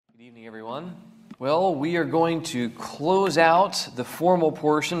Good evening, everyone. Well, we are going to close out the formal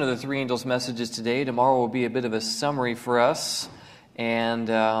portion of the Three Angels messages today. Tomorrow will be a bit of a summary for us and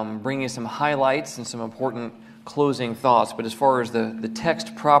bring you some highlights and some important closing thoughts. But as far as the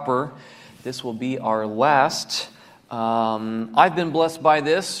text proper, this will be our last. I've been blessed by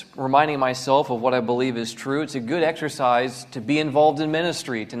this, reminding myself of what I believe is true. It's a good exercise to be involved in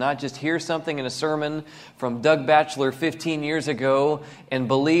ministry, to not just hear something in a sermon from Doug Batchelor 15 years ago and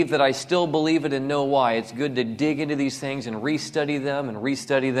believe that I still believe it and know why. It's good to dig into these things and restudy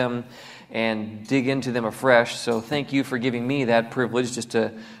them and dig into them afresh. So thank you for giving me that privilege just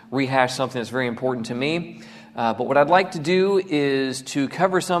to rehash something that's very important to me. But what I'd like to do is to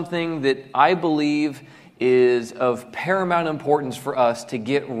cover something that I believe is of paramount importance for us to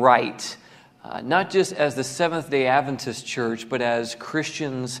get right, not just as the Seventh-day Adventist Church, but as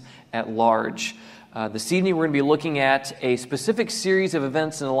Christians at large. This evening we're going to be looking at a specific series of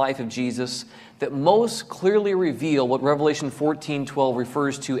events in the life of Jesus that most clearly reveal what Revelation 14:12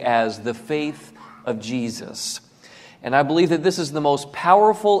 refers to as the faith of Jesus. And I believe that this is the most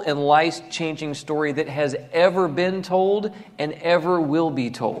powerful and life-changing story that has ever been told and ever will be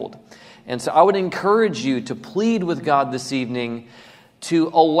told. And so I would encourage you to plead with God this evening to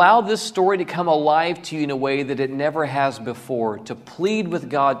allow this story to come alive to you in a way that it never has before. To plead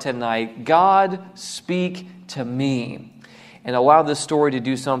with God tonight, God, speak to me. And allow this story to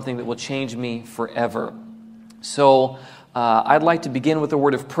do something that will change me forever. So I'd like to begin with a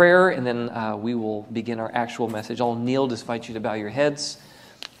word of prayer, and then we will begin our actual message. I'll kneel to invite you to bow your heads.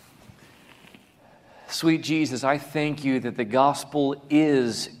 Sweet Jesus, I thank you that the gospel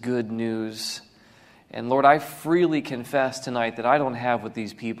is good news. And Lord, I freely confess tonight that I don't have what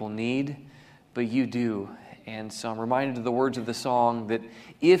these people need, but you do. And so I'm reminded of the words of the song that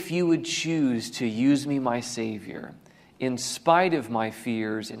if you would choose to use me, my Savior, in spite of my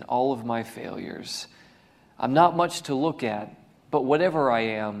fears and all of my failures, I'm not much to look at, but whatever I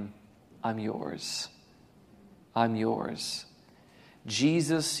am, I'm yours. I'm yours.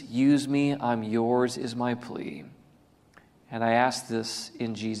 Jesus, use me, I'm yours is my plea. And I ask this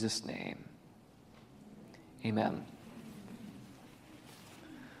in Jesus' name. Amen.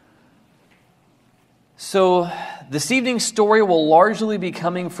 So, this evening's story will largely be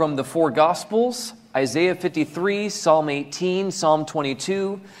coming from the four Gospels: Isaiah 53, Psalm 18, Psalm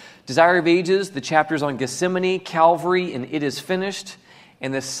 22, Desire of Ages, the chapters on Gethsemane, Calvary, and It Is Finished,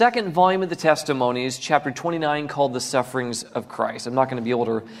 and the second volume of the Testimonies, chapter 29, called The Sufferings of Christ. I'm not going to be able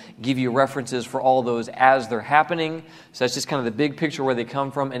to give you references for all those as they're happening, so that's just kind of the big picture where they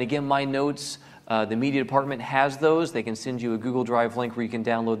come from. And again, my notes, the media department has those. They can send you a Google Drive link where you can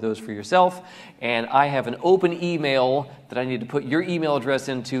download those for yourself. And I have an open email that I need to put your email address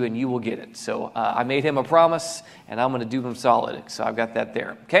into, and you will get it. So I made him a promise, and I'm going to do him solid. So I've got that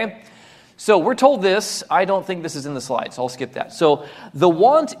there, okay? So we're told this. I don't think this is in the slides, so I'll skip that. So the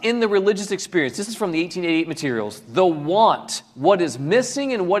want in the religious experience, this is from the 1888 materials. The want, what is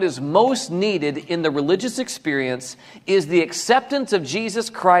missing and what is most needed in the religious experience is the acceptance of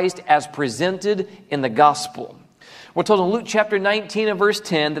Jesus Christ as presented in the gospel. We're told in Luke chapter 19 and verse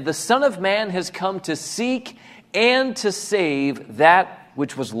 10 that the Son of Man has come to seek and to save that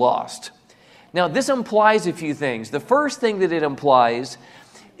which was lost. Now this implies a few things. The first thing that it implies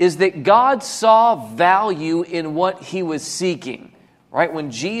is that God saw value in what he was seeking, right?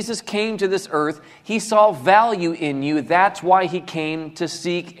 When Jesus came to this earth, he saw value in you. That's why he came to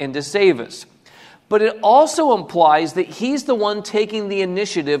seek and to save us. But it also implies that he's the one taking the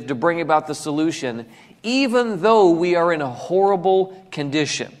initiative to bring about the solution, even though we are in a horrible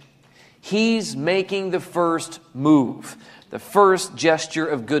condition. He's making the first move, the first gesture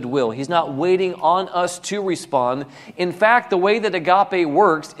of goodwill. He's not waiting on us to respond. In fact, the way that agape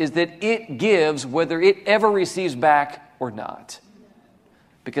works is that it gives whether it ever receives back or not.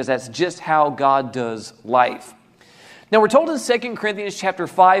 Because that's just how God does life. Now we're told in 2 Corinthians chapter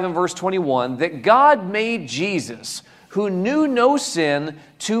 5 and verse 21 that God made Jesus, who knew no sin,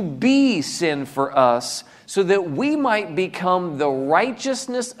 to be sin for us, so that we might become the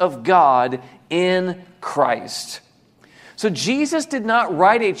righteousness of God in Christ. So Jesus did not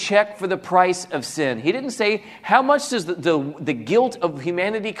write a check for the price of sin. He didn't say, how much does the guilt of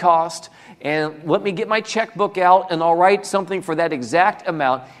humanity cost? And let me get my checkbook out and I'll write something for that exact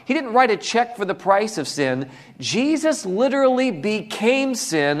amount. He didn't write a check for the price of sin. Jesus literally became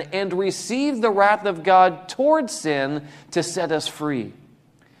sin and received the wrath of God towards sin to set us free.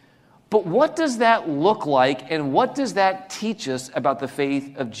 But what does that look like, and what does that teach us about the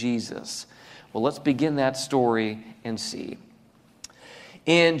faith of Jesus? Well, let's begin that story and see.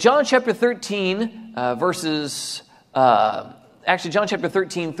 In John chapter 13, actually John chapter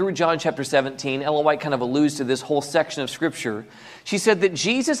 13 through John chapter 17, Ellen White kind of alludes to this whole section of Scripture. She said that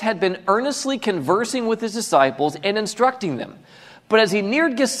Jesus had been earnestly conversing with his disciples and instructing them. But as he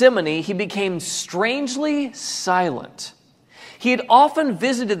neared Gethsemane, he became strangely silent. He had often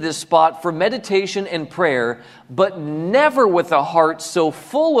visited this spot for meditation and prayer, but never with a heart so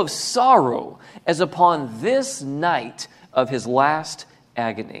full of sorrow as upon this night of his last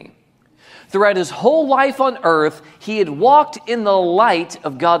agony. Throughout his whole life on earth, he had walked in the light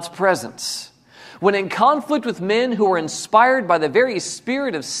of God's presence. When in conflict with men who were inspired by the very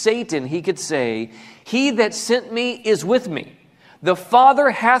spirit of Satan, he could say, "He that sent me is with me. The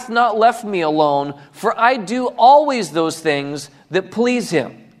Father hath not left me alone, for I do always those things that please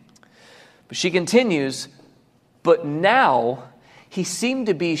him." But she continues, "But now he seemed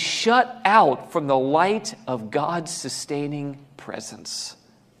to be shut out from the light of God's sustaining presence.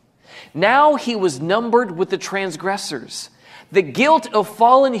 Now he was numbered with the transgressors. The guilt of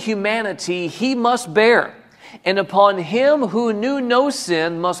fallen humanity he must bear, and upon him who knew no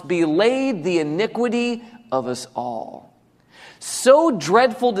sin must be laid the iniquity of us all. So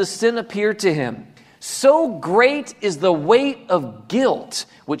dreadful does sin appear to him, so great is the weight of guilt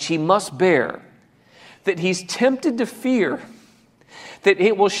which he must bear, that he's tempted to fear that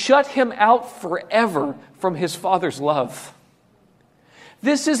it will shut him out forever from his Father's love.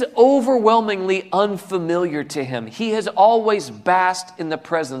 This is overwhelmingly unfamiliar to him. He has always basked in the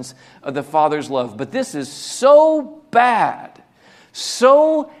presence of the Father's love. But this is so bad,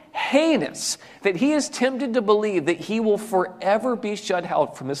 so heinous, that he is tempted to believe that he will forever be shut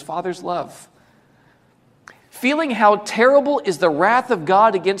out from his Father's love. Feeling how terrible is the wrath of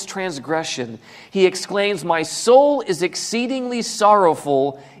God against transgression, he exclaims, "My soul is exceedingly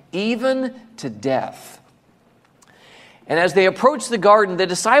sorrowful, even to death." And as they approached the garden, the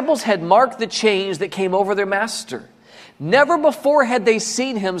disciples had marked the change that came over their master. Never before had they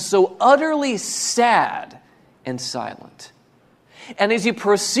seen him so utterly sad and silent. And as he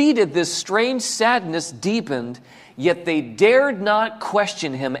proceeded, this strange sadness deepened, yet they dared not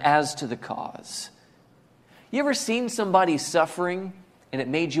question him as to the cause. You ever seen somebody suffering and it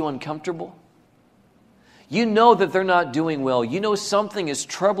made you uncomfortable? You know that they're not doing well. You know something is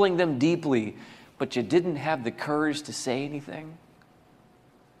troubling them deeply, but you didn't have the courage to say anything?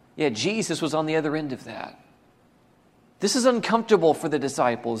 Yeah, Jesus was on the other end of that. This is uncomfortable for the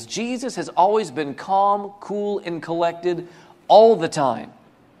disciples. Jesus has always been calm, cool, and collected all the time.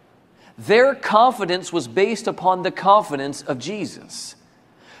 Their confidence was based upon the confidence of Jesus.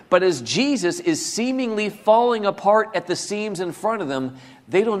 But as Jesus is seemingly falling apart at the seams in front of them,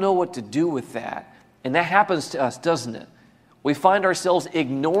 they don't know what to do with that. And that happens to us, doesn't it? We find ourselves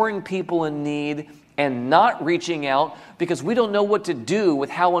ignoring people in need and not reaching out because we don't know what to do with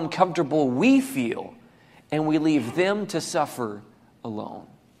how uncomfortable we feel, and we leave them to suffer alone.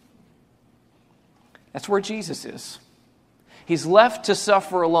 That's where Jesus is. He's left to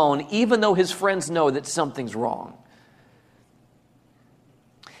suffer alone, even though his friends know that something's wrong.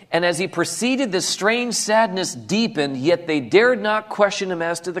 And as he proceeded, the strange sadness deepened, yet they dared not question him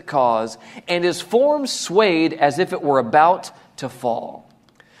as to the cause, and his form swayed as if it were about to fall.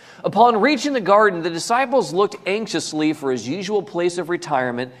 Upon reaching the garden, the disciples looked anxiously for his usual place of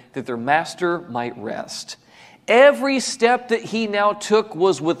retirement, that their master might rest. Every step that he now took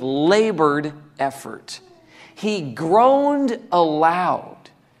was with labored effort. He groaned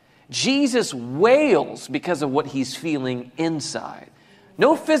aloud. Jesus wails because of what he's feeling inside.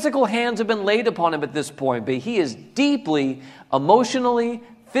 No physical hands have been laid upon him at this point, but he is deeply, emotionally,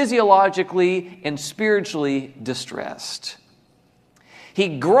 physiologically, and spiritually distressed. He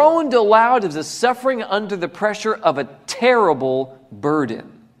groaned aloud as if suffering under the pressure of a terrible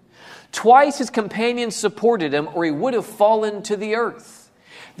burden. Twice his companions supported him, or he would have fallen to the earth.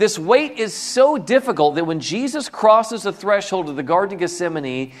 This weight is so difficult that when Jesus crosses the threshold of the Garden of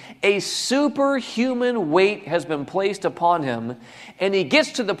Gethsemane, a superhuman weight has been placed upon him, and he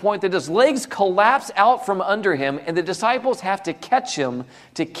gets to the point that his legs collapse out from under him, and the disciples have to catch him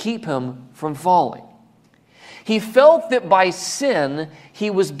to keep him from falling. He felt that by sin, he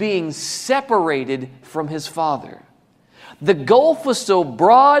was being separated from his Father. The gulf was so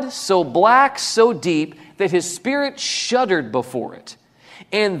broad, so black, so deep, that his spirit shuddered before it.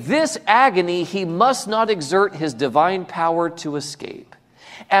 In this agony, he must not exert his divine power to escape.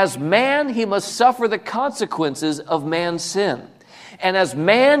 As man, he must suffer the consequences of man's sin. And as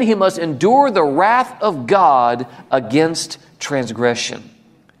man, he must endure the wrath of God against transgression.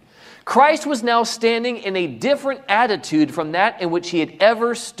 Christ was now standing in a different attitude from that in which he had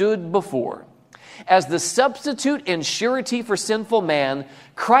ever stood before. As the substitute and surety for sinful man,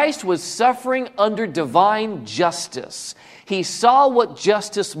 Christ was suffering under divine justice. He saw what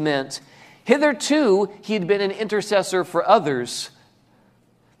justice meant. Hitherto, he had been an intercessor for others,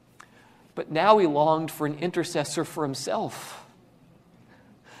 but now he longed for an intercessor for himself.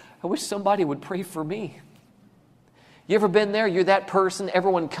 I wish somebody would pray for me. You ever been there? You're that person.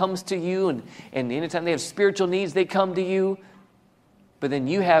 Everyone comes to you, and anytime they have spiritual needs, they come to you. But then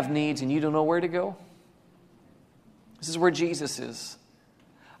you have needs and you don't know where to go. This is where Jesus is.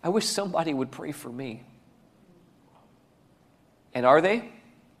 I wish somebody would pray for me. And are they?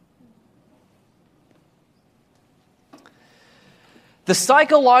 The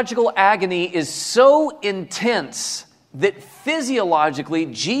psychological agony is so intense that physiologically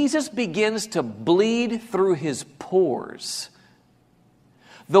Jesus begins to bleed through his pores.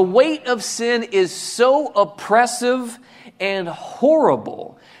 The weight of sin is so oppressive and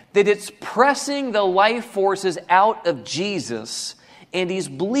horrible that it's pressing the life forces out of Jesus, and he's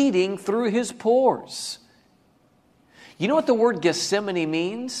bleeding through his pores. You know what the word Gethsemane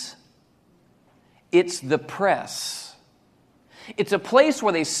means? It's the press. It's a place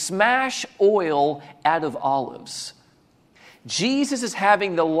where they smash oil out of olives. Jesus is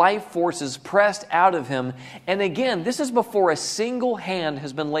having the life forces pressed out of him. And again, this is before a single hand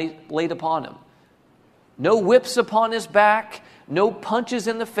has been laid upon him. No whips upon his back, no punches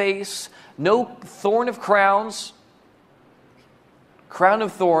in the face, no thorn of crowns, crown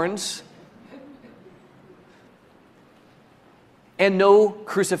of thorns, and no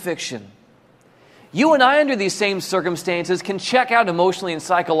crucifixion. You and I, under these same circumstances, can check out emotionally and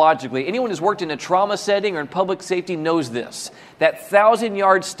psychologically. Anyone who's worked in a trauma setting or in public safety knows this. That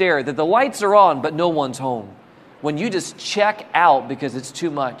 1,000-yard stare, that the lights are on, but no one's home. When you just check out because it's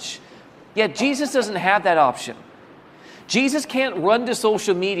too much. Yet Jesus doesn't have that option. Jesus can't run to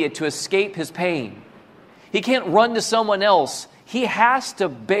social media to escape his pain. He can't run to someone else. He has to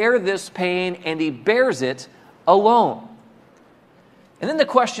bear this pain, and he bears it alone. And then the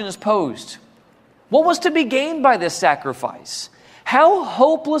question is posed. What was to be gained by this sacrifice? How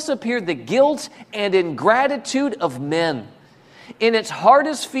hopeless appeared the guilt and ingratitude of men. In its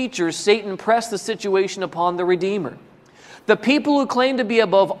hardest features, Satan pressed the situation upon the Redeemer. The people who claim to be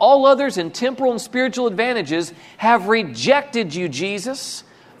above all others in temporal and spiritual advantages have rejected you, Jesus.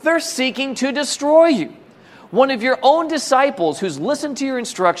 They're seeking to destroy you. One of your own disciples who's listened to your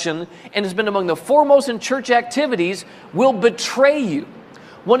instruction and has been among the foremost in church activities will betray you.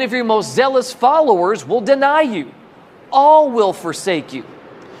 One of your most zealous followers will deny you. All will forsake you.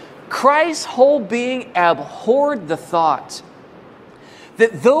 Christ's whole being abhorred the thought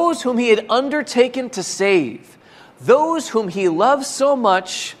that those whom he had undertaken to save, those whom he loved so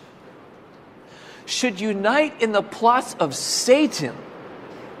much, should unite in the plots of Satan.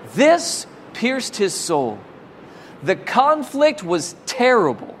 This pierced his soul. The conflict was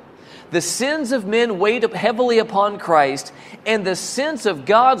terrible. The sins of men weighed heavily upon Christ, and the sense of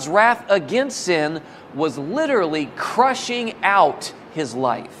God's wrath against sin was literally crushing out his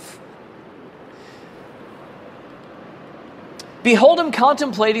life. Behold him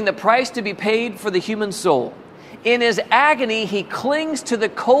contemplating the price to be paid for the human soul. In his agony, he clings to the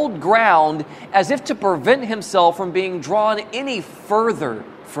cold ground as if to prevent himself from being drawn any further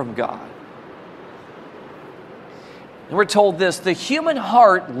from God. And we're told this, the human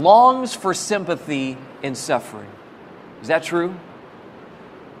heart longs for sympathy in suffering. Is that true?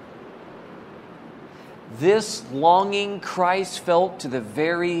 This longing Christ felt to the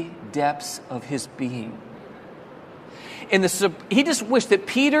very depths of his being. He just wished that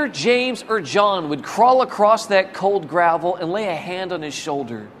Peter, James, or John would crawl across that cold gravel and lay a hand on his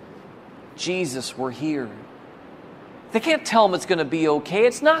shoulder. Jesus, we're here. They can't tell him it's going to be okay.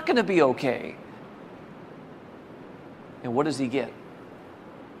 It's not going to be okay. And what does he get?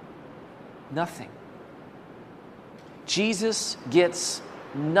 Nothing. Jesus gets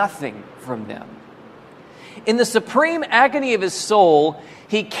nothing from them. In the supreme agony of his soul,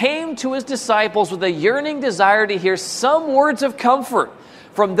 he came to his disciples with a yearning desire to hear some words of comfort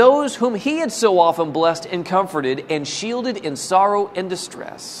from those whom he had so often blessed and comforted and shielded in sorrow and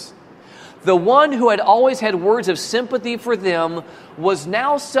distress. The one who had always had words of sympathy for them was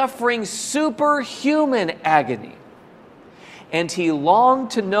now suffering superhuman agony. And he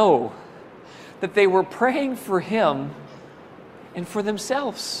longed to know that they were praying for him and for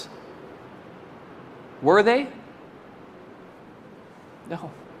themselves. Were they? No.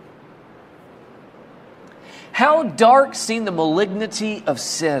 How dark seemed the malignity of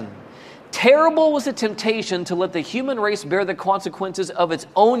sin. Terrible was the temptation to let the human race bear the consequences of its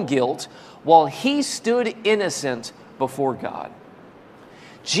own guilt while he stood innocent before God.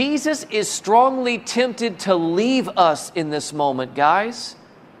 Jesus is strongly tempted to leave us in this moment, guys.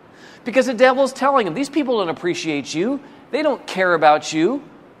 Because the devil's telling him, these people don't appreciate you. They don't care about you.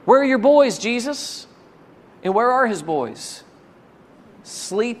 Where are your boys, Jesus? And where are his boys?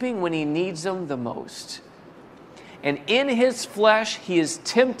 Sleeping when he needs them the most. And in his flesh, he is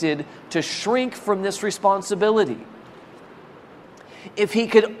tempted to shrink from this responsibility. If he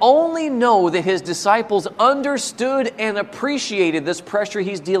could only know that his disciples understood and appreciated this pressure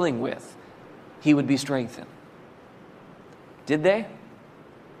he's dealing with, he would be strengthened. Did they?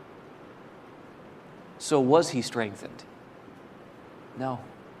 So was he strengthened? No.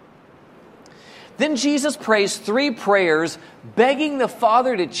 Then Jesus prays 3 prayers, begging the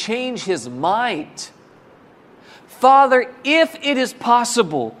Father to change his mind. Father, if it is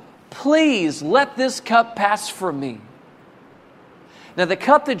possible, please let this cup pass from me. Now, the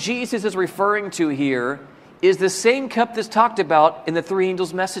cup that Jesus is referring to here is the same cup that's talked about in the 3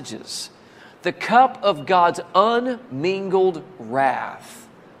 angels' messages. The cup of God's unmingled wrath.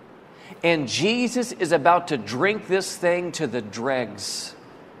 And Jesus is about to drink this thing to the dregs.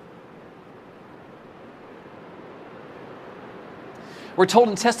 We're told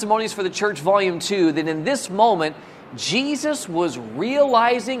in Testimonies for the Church, Volume 2, that in this moment, Jesus was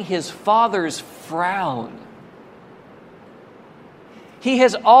realizing his Father's frown. He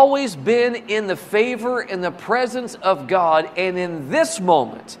has always been in the favor and the presence of God, and in this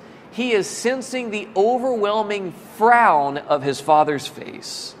moment, he is sensing the overwhelming frown of his Father's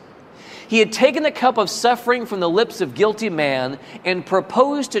face. He had taken the cup of suffering from the lips of guilty man and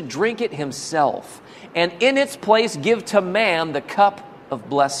proposed to drink it himself, and in its place give to man the cup of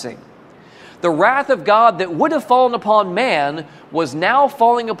blessing. The wrath of God that would have fallen upon man was now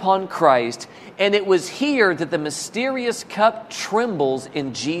falling upon Christ, and it was here that the mysterious cup trembles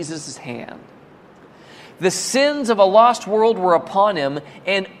in Jesus' hand. The sins of a lost world were upon him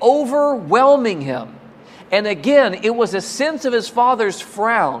and overwhelming him. And again, it was a sense of his Father's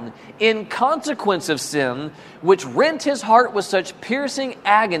frown in consequence of sin, which rent his heart with such piercing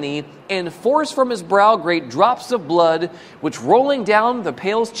agony and forced from his brow great drops of blood, which rolling down the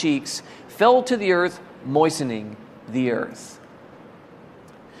pale cheeks, fell to the earth, moistening the earth.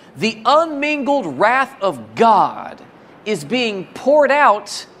 The unmingled wrath of God is being poured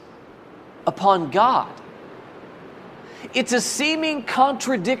out upon God. It's a seeming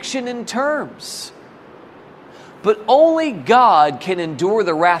contradiction in terms. But only God can endure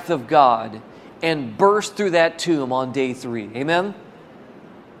the wrath of God and burst through that tomb on day 3. Amen?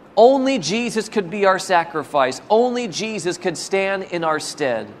 Only Jesus could be our sacrifice. Only Jesus could stand in our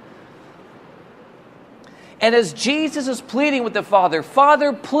stead. And as Jesus is pleading with the Father,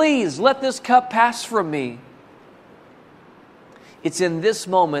 Father, please let this cup pass from me. It's in this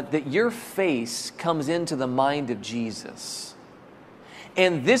moment that your face comes into the mind of Jesus.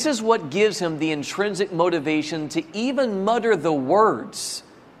 And this is what gives him the intrinsic motivation to even mutter the words,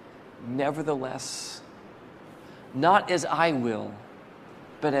 nevertheless, not as I will,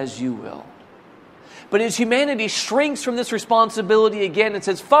 but as you will. But as humanity shrinks from this responsibility again and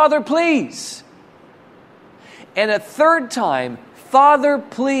says, Father, please. And a third time, Father,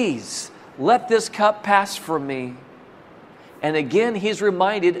 please, let this cup pass from me. And again, he's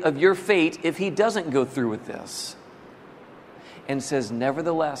reminded of your fate if he doesn't go through with this. And says,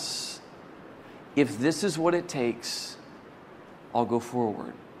 nevertheless, if this is what it takes, I'll go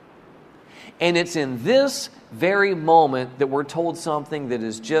forward. And it's in this very moment that we're told something that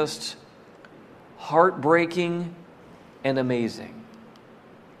is just heartbreaking and amazing.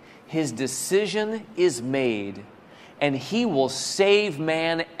 His decision is made, and he will save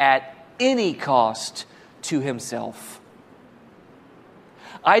man at any cost to himself.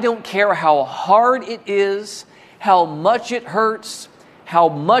 I don't care how hard it is, how much it hurts, how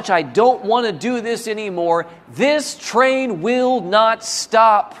much I don't want to do this anymore. This train will not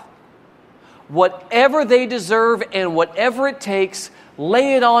stop. Whatever they deserve and whatever it takes,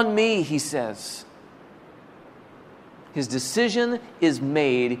 lay it on me, he says. His decision is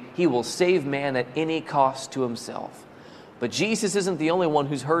made. He will save man at any cost to himself. But Jesus isn't the only one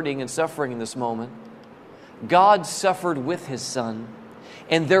who's hurting and suffering in this moment. God suffered with his Son,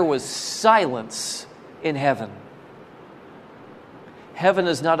 and there was silence in heaven. Heaven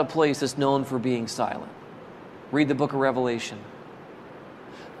is not a place that's known for being silent. Read the book of Revelation.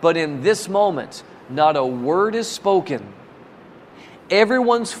 But in this moment, not a word is spoken.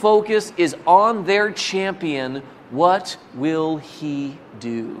 Everyone's focus is on their champion. What will he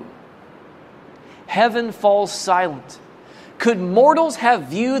do? Heaven falls silent. Could mortals have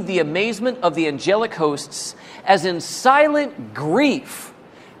viewed the amazement of the angelic hosts as in silent grief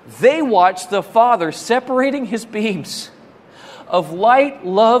they watched the Father separating his beams? of light,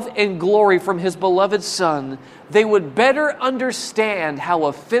 love, and glory from his beloved Son, they would better understand how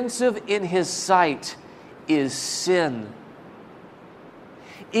offensive in his sight is sin.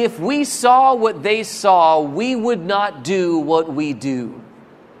 If we saw what they saw, we would not do what we do.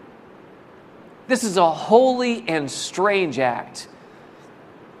 This is a holy and strange act.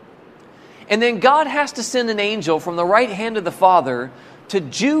 And then God has to send an angel from the right hand of the Father to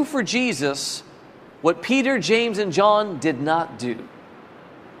do for Jesus what Peter, James, and John did not do.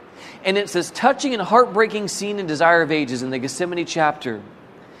 And it's this touching and heartbreaking scene in Desire of Ages in the Gethsemane chapter,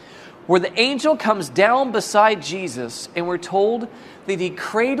 where the angel comes down beside Jesus, and we're told that he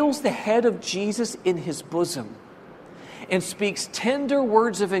cradles the head of Jesus in his bosom and speaks tender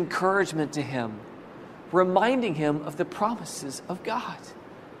words of encouragement to him, reminding him of the promises of God.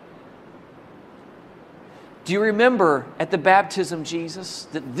 Do you remember at the baptism, Jesus,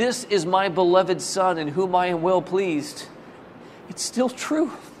 that this is my beloved Son in whom I am well pleased? It's still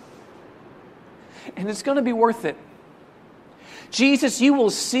true. And it's going to be worth it. Jesus, you will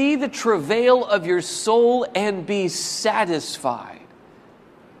see the travail of your soul and be satisfied.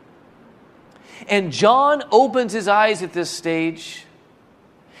 And John opens his eyes at this stage,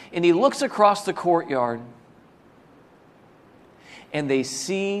 and he looks across the courtyard, and they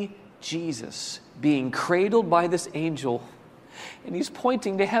see Jesus being cradled by this angel, and he's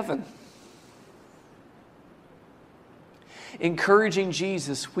pointing to heaven, encouraging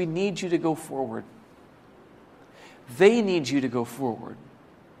Jesus, we need you to go forward. They need you to go forward.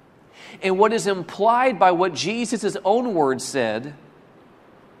 And what is implied by what Jesus' own words said,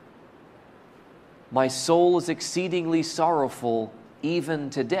 my soul is exceedingly sorrowful, even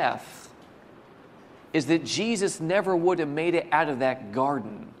to death, is that Jesus never would have made it out of that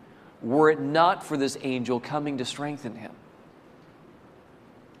garden were it not for this angel coming to strengthen him.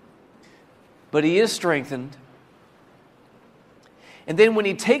 But he is strengthened. And then when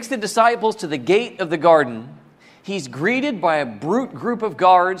he takes the disciples to the gate of the garden, he's greeted by a brute group of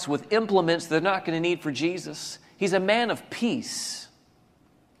guards with implements they're not going to need for Jesus. He's a man of peace.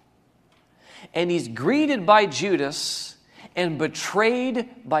 And he's greeted by Judas and betrayed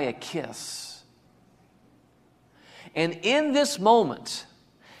by a kiss. And in this moment,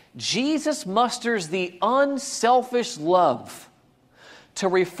 Jesus musters the unselfish love to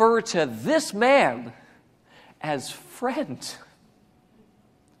refer to this man as friend.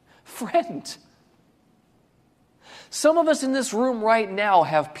 Friend. Some of us in this room right now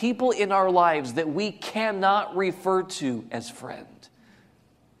have people in our lives that we cannot refer to as friend.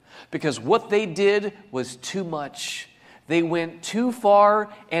 Because what they did was too much. They went too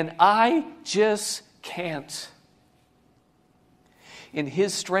far, and I just can't. In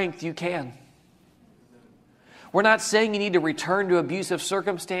His strength, you can. We're not saying you need to return to abusive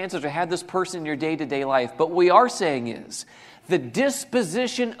circumstances or have this person in your day-to-day life. But what we are saying is the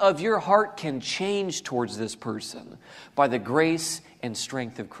disposition of your heart can change towards this person by the grace and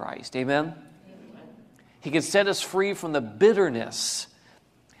strength of Christ. Amen? Amen. He can set us free from the bitterness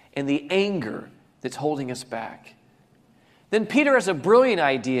and the anger that's holding us back. Then Peter has a brilliant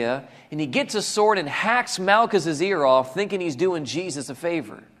idea, and he gets a sword and hacks Malchus' ear off, thinking he's doing Jesus a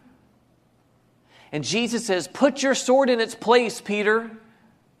favor. And Jesus says, put your sword in its place, Peter.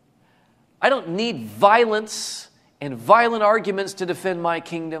 I don't need violence and violent arguments to defend my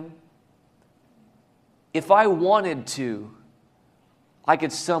kingdom. If I wanted to, I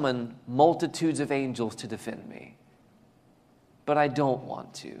could summon multitudes of angels to defend me. But I don't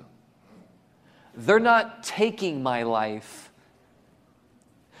want to. They're not taking my life.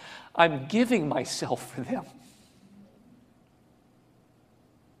 I'm giving myself for them.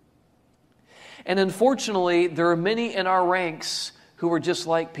 And unfortunately, there are many in our ranks who are just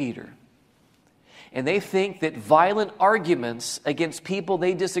like Peter. And they think that violent arguments against people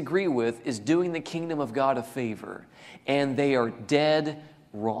they disagree with is doing the kingdom of God a favor. And they are dead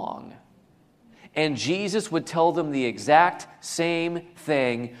wrong. And Jesus would tell them the exact same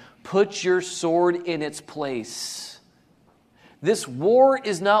thing. Put your sword in its place. This war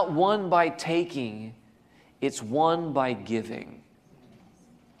is not won by taking. It's won by giving.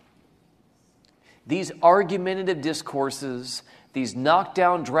 These argumentative discourses, these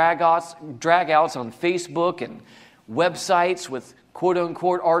knockdown dragouts on Facebook and websites with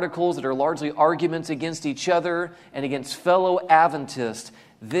quote-unquote articles that are largely arguments against each other and against fellow Adventists,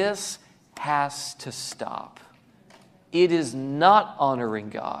 this has to stop. It is not honoring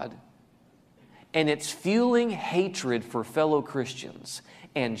God, and it's fueling hatred for fellow Christians,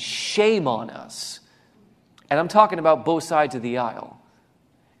 and shame on us. And I'm talking about both sides of the aisle.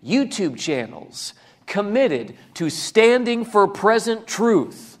 YouTube channels committed to standing for present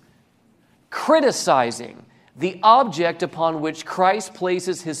truth, criticizing the object upon which Christ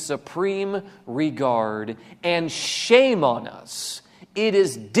places his supreme regard. And shame on us. It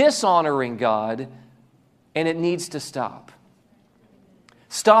is dishonoring God, and it needs to stop.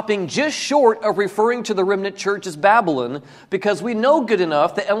 Stopping just short of referring to the remnant church as Babylon, because we know good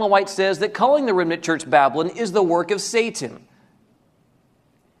enough that Ellen White says that calling the remnant church Babylon is the work of Satan.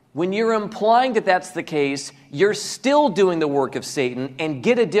 When you're implying that that's the case, you're still doing the work of Satan, and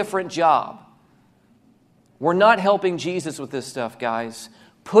get a different job. We're not helping Jesus with this stuff, guys.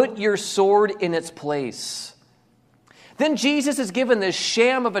 Put your sword in its place. Then Jesus is given this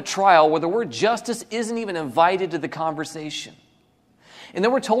sham of a trial where the word justice isn't even invited to the conversation. And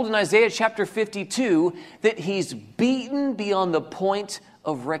then we're told in Isaiah chapter 52 that he's beaten beyond the point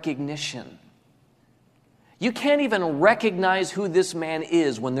of recognition. You can't even recognize who this man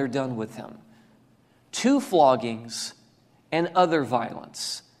is when they're done with him. 2 floggings and other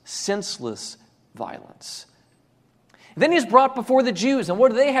violence, senseless violence. Then he's brought before the Jews, and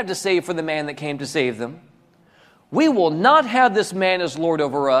what do they have to say for the man that came to save them? We will not have this man as Lord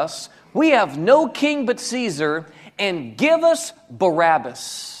over us. We have no king but Caesar, and give us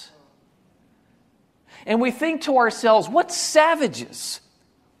Barabbas. And we think to ourselves, what savages,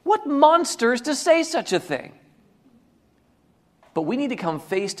 what monsters to say such a thing? But we need to come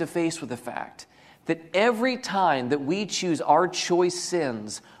face to face with the fact that every time that we choose our choice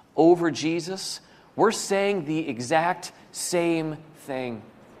sins over Jesus, we're saying the exact same thing.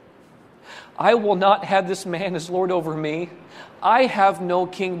 I will not have this man as Lord over me. I have no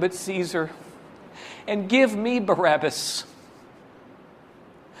king but Caesar. And give me Barabbas.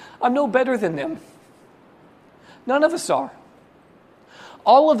 I'm no better than them. None of us are.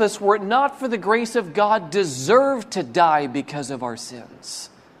 All of us, were it not for the grace of God, deserve to die because of our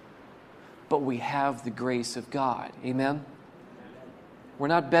sins. But we have the grace of God. Amen? We're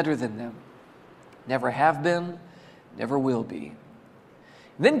not better than them. Never have been, never will be.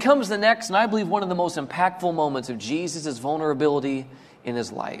 Then comes the next, and I believe one of the most impactful moments of Jesus' vulnerability in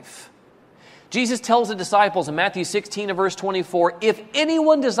his life. Jesus tells the disciples in Matthew 16 and verse 24, if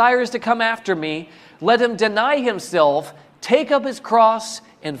anyone desires to come after me, let him deny himself, take up his cross,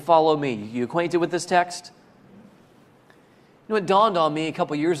 and follow me. You acquainted with this text? You know, it dawned on me a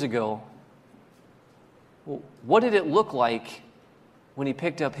couple years ago. Well, what did it look like when he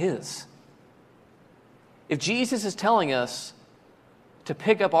picked up his? If Jesus is telling us to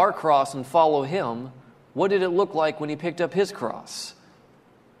pick up our cross and follow him, what did it look like when he picked up his cross?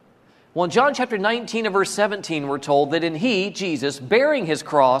 Well, in John chapter 19 and verse 17, we're told that he, Jesus, bearing his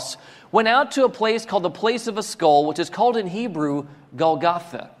cross, went out to a place called the place of a skull, which is called in Hebrew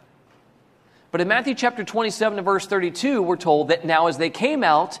Golgotha. But in Matthew chapter 27 and verse 32, we're told that now as they came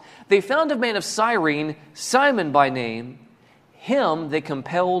out, they found a man of Cyrene, Simon by name. Him they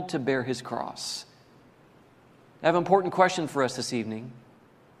compelled to bear his cross. I have an important question for us this evening.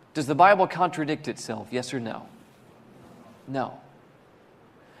 Does the Bible contradict itself? Yes or no? No.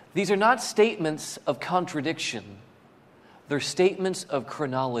 These are not statements of contradiction. They're statements of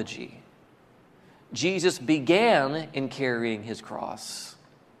chronology. Jesus began in carrying his cross,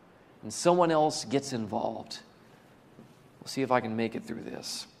 and someone else gets involved. We'll see if I can make it through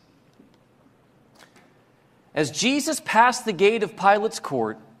this. As Jesus passed the gate of Pilate's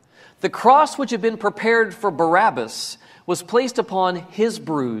court, the cross which had been prepared for Barabbas was placed upon his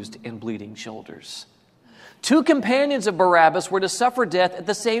bruised and bleeding shoulders. 2 companions of Barabbas were to suffer death at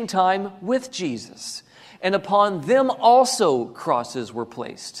the same time with Jesus, and upon them also crosses were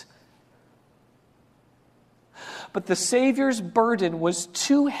placed. But the Savior's burden was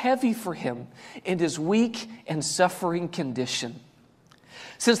too heavy for him in his weak and suffering condition.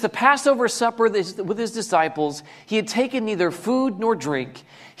 Since the Passover supper with his disciples, he had taken neither food nor drink.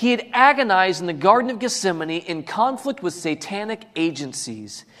 He had agonized in the Garden of Gethsemane in conflict with satanic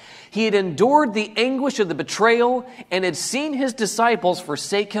agencies. He had endured the anguish of the betrayal and had seen his disciples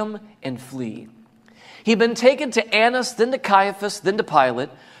forsake him and flee. He had been taken to Annas, then to Caiaphas, then to Pilate.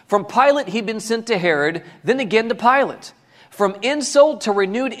 From Pilate, he'd been sent to Herod, then again to Pilate. From insult to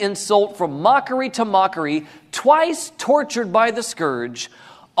renewed insult, from mockery to mockery, twice tortured by the scourge.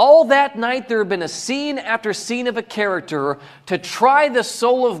 All that night there had been a scene after scene of a character to try the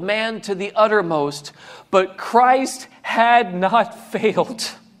soul of man to the uttermost, but Christ had not failed.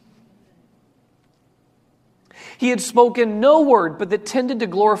 He had spoken no word but that tended to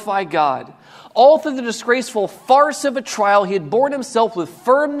glorify God. All through the disgraceful farce of a trial, he had borne himself with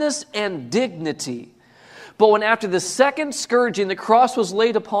firmness and dignity. But when after the second scourging the cross was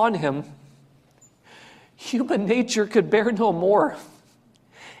laid upon him, human nature could bear no more,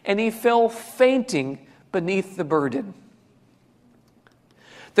 and he fell fainting beneath the burden.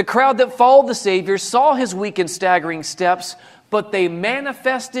 The crowd that followed the Savior saw his weak and staggering steps, but they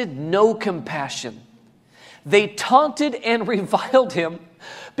manifested no compassion. They taunted and reviled him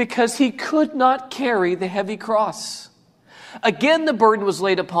because he could not carry the heavy cross. Again the burden was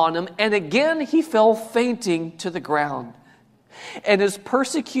laid upon him, and again he fell fainting to the ground. And his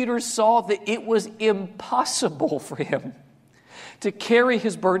persecutors saw that it was impossible for him to carry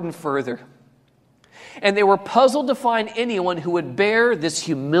his burden further. And they were puzzled to find anyone who would bear this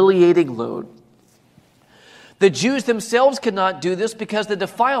humiliating load. The Jews themselves could not do this because the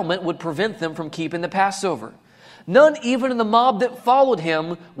defilement would prevent them from keeping the Passover. None, even in the mob that followed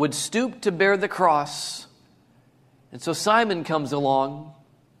him, would stoop to bear the cross. And so Simon comes along,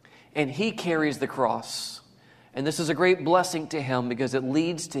 and he carries the cross. And this is a great blessing to him because it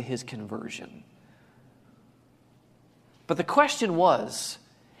leads to his conversion. But the question was,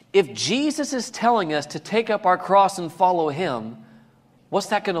 if Jesus is telling us to take up our cross and follow him, what's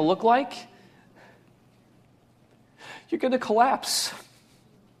that going to look like? You're going to collapse.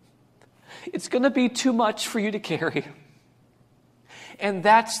 It's going to be too much for you to carry. And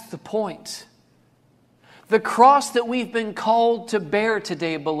that's the point. The cross that we've been called to bear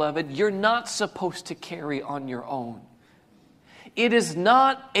today, beloved, you're not supposed to carry on your own. It is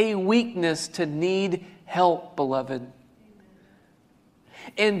not a weakness to need help, beloved.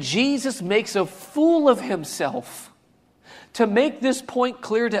 And Jesus makes a fool of himself to make this point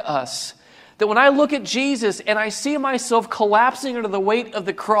clear to us, that when I look at Jesus and I see myself collapsing under the weight of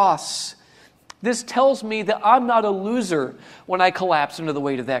the cross, this tells me that I'm not a loser when I collapse under the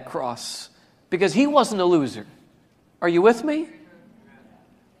weight of that cross, because he wasn't a loser. Are you with me?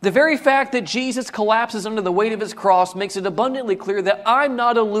 The very fact that Jesus collapses under the weight of his cross makes it abundantly clear that I'm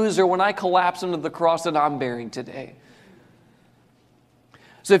not a loser when I collapse under the cross that I'm bearing today.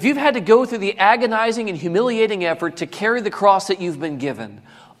 So if you've had to go through the agonizing and humiliating effort to carry the cross that you've been given,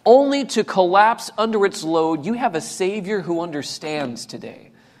 only to collapse under its load, you have a Savior who understands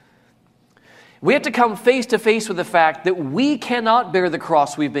today. We have to come face to face with the fact that we cannot bear the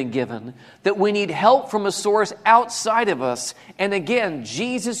cross we've been given, that we need help from a source outside of us. And again,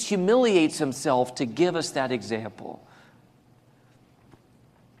 Jesus humiliates himself to give us that example.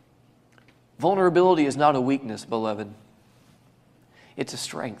 Vulnerability is not a weakness, beloved. It's a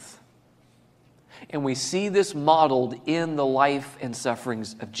strength. And we see this modeled in the life and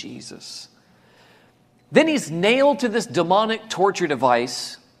sufferings of Jesus. Then he's nailed to this demonic torture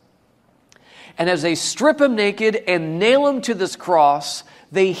device. And as they strip him naked and nail him to this cross,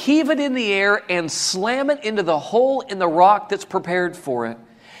 they heave it in the air and slam it into the hole in the rock that's prepared for it.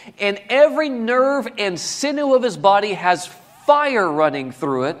 And every nerve and sinew of his body has fire running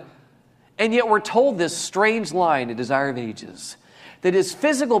through it. And yet we're told this strange line in Desire of Ages, that his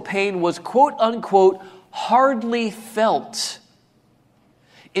physical pain was, quote unquote, hardly felt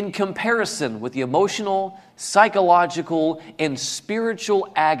in comparison with the emotional, psychological, and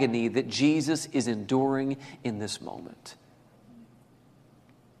spiritual agony that Jesus is enduring in this moment.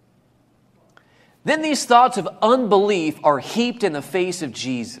 Then these thoughts of unbelief are heaped in the face of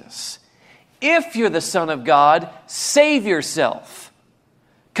Jesus. If you're the Son of God, save yourself.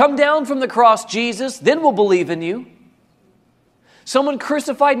 Come down from the cross, Jesus, then we'll believe in you. Someone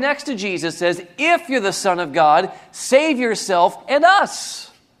crucified next to Jesus says, if you're the Son of God, save yourself and us.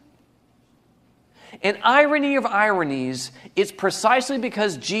 And irony of ironies, it's precisely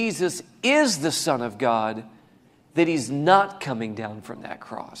because Jesus is the Son of God that he's not coming down from that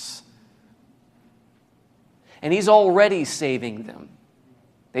cross. And he's already saving them.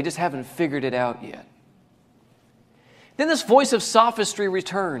 They just haven't figured it out yet. Then this voice of sophistry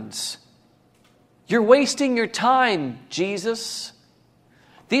returns. You're wasting your time, Jesus.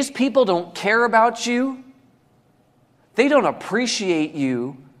 These people don't care about you. They don't appreciate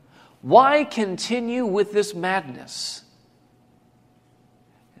you. Why continue with this madness?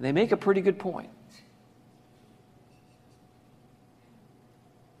 And they make a pretty good point.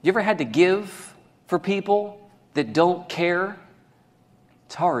 You ever had to give for people that don't care?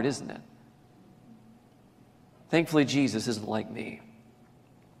 It's hard, isn't it? Thankfully, Jesus isn't like me.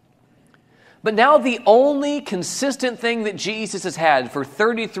 But now the only consistent thing that Jesus has had for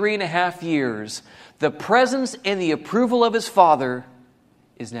 33 and a half years, the presence and the approval of his Father,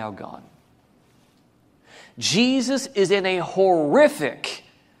 is now gone. Jesus is in a horrific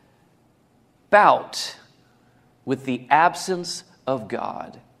bout with the absence of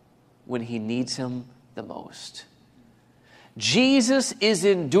God when he needs him the most. Jesus is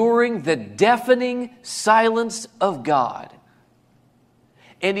enduring the deafening silence of God.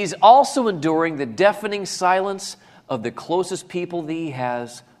 And he's also enduring the deafening silence of the closest people that he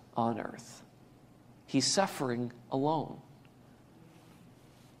has on earth. He's suffering alone.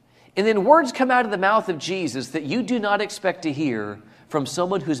 And then words come out of the mouth of Jesus that you do not expect to hear from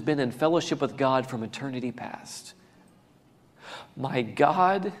someone who's been in fellowship with God from eternity past. My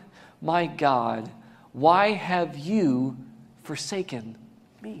God, why have you forsaken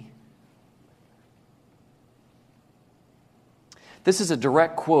me? This is a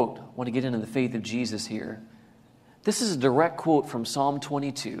direct quote. I want to get into the faith of Jesus here. This is a direct quote from Psalm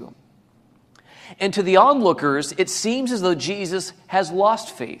 22. And to the onlookers, it seems as though Jesus has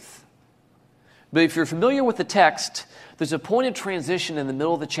lost faith. But if you're familiar with the text, there's a point of transition in the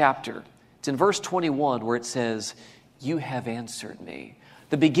middle of the chapter. It's in verse 21 where it says, "You have answered me."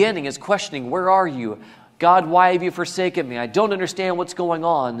 The beginning is questioning, where are you? God, why have you forsaken me? I don't understand what's going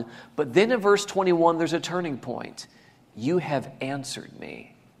on. But then in verse 21, there's a turning point. You have answered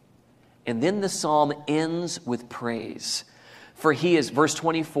me. And then the psalm ends with praise. For he is, verse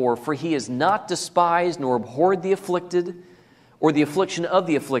 24, for he is not despised nor abhorred the afflicted or the affliction of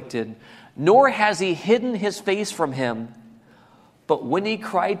the afflicted, nor has he hidden his face from him. But when he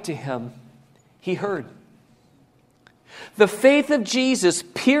cried to him, he heard. The faith of Jesus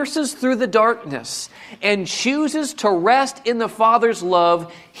pierces through the darkness and chooses to rest in the Father's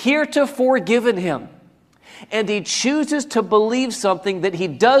love heretofore given him. And he chooses to believe something that he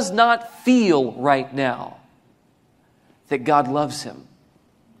does not feel right now. That God loves him.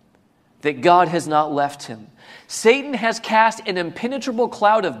 That God has not left him. Satan has cast an impenetrable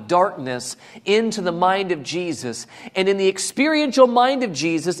cloud of darkness into the mind of Jesus. And in the experiential mind of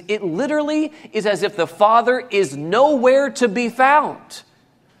Jesus, it literally is as if the Father is nowhere to be found.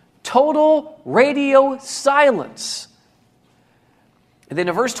 Total radio silence. And then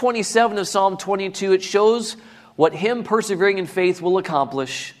in verse 27 of Psalm 22, it shows what him persevering in faith will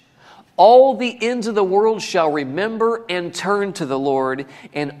accomplish. All the ends of the world shall remember and turn to the Lord,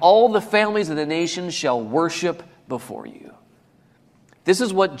 and all the families of the nations shall worship before you. This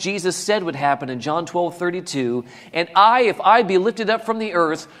is what Jesus said would happen in John 12:32. And I, if I be lifted up from the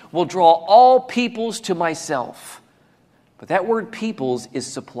earth, will draw all peoples to myself. But that word peoples is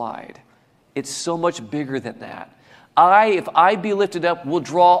supplied. It's so much bigger than that. I, if I be lifted up, will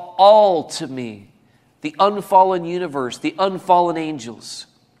draw all to me. The unfallen universe, the unfallen angels.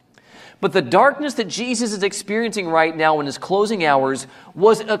 But the darkness that Jesus is experiencing right now in his closing hours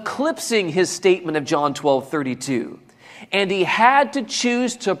was eclipsing his statement of John 12:32. And he had to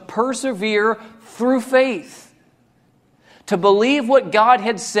choose to persevere through faith. To believe what God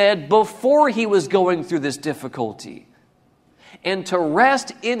had said before he was going through this difficulty. And to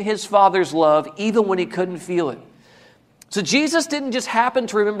rest in his Father's love even when he couldn't feel it. So Jesus didn't just happen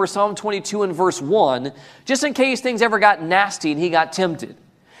to remember Psalm 22 and verse 1 just in case things ever got nasty and he got tempted.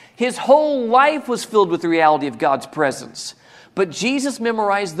 His whole life was filled with the reality of God's presence. But Jesus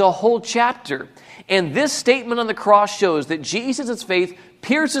memorized the whole chapter. And this statement on the cross shows that Jesus' faith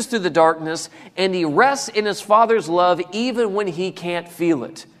pierces through the darkness and he rests in his Father's love even when he can't feel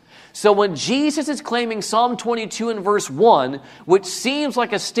it. So when Jesus is claiming Psalm 22 and verse 1, which seems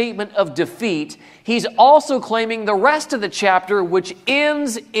like a statement of defeat, he's also claiming the rest of the chapter, which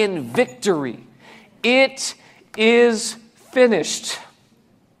ends in victory. It is finished.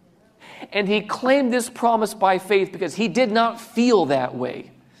 And he claimed this promise by faith because he did not feel that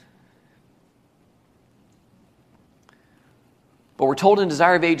way. But we're told in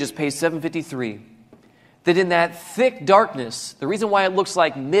Desire of Ages, page 753, that in that thick darkness, the reason why it looks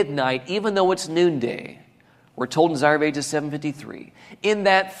like midnight, even though it's noonday, we're told in Desire of Ages 753, in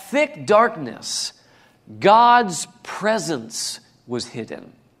that thick darkness, God's presence was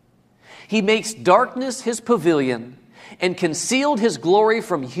hidden. He makes darkness his pavilion and concealed his glory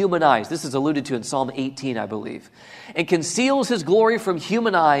from human eyes. This is alluded to in Psalm 18, I believe. And conceals his glory from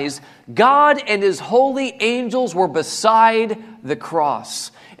human eyes. God and his holy angels were beside the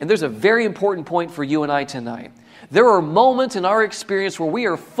cross. And there's a very important point for you and I tonight. There are moments in our experience where we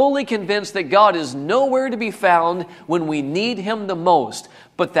are fully convinced that God is nowhere to be found when we need him the most.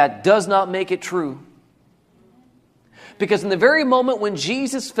 But that does not make it true. Because in the very moment when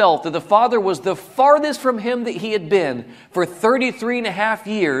Jesus felt that the Father was the farthest from him that he had been for 33 and a half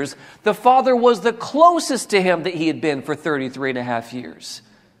years, the Father was the closest to him that he had been for 33 and a half years.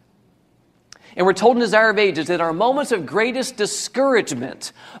 And we're told in Desire of Ages that our moments of greatest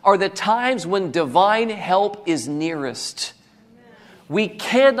discouragement are the times when divine help is nearest. We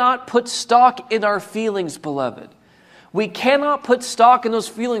cannot put stock in our feelings, beloved. We cannot put stock in those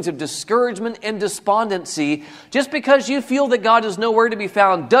feelings of discouragement and despondency. Just because you feel that God is nowhere to be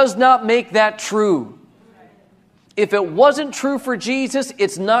found does not make that true. If it wasn't true for Jesus,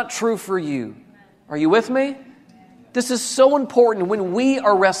 it's not true for you. Are you with me? This is so important when we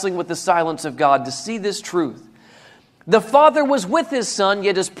are wrestling with the silence of God to see this truth. The Father was with his Son,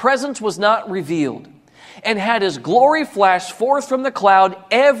 yet his presence was not revealed. And had his glory flashed forth from the cloud,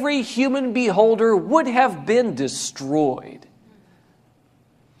 every human beholder would have been destroyed.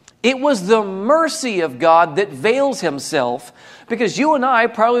 It was the mercy of God that veils himself, because you and I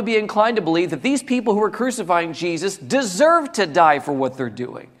probably be inclined to believe that these people who are crucifying Jesus deserve to die for what they're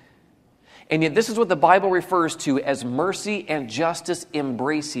doing. And yet this is what the Bible refers to as mercy and justice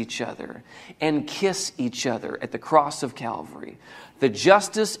embrace each other and kiss each other at the cross of Calvary. The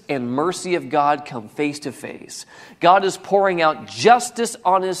justice and mercy of God come face to face. God is pouring out justice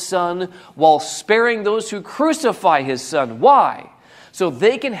on his Son while sparing those who crucify his Son. Why? So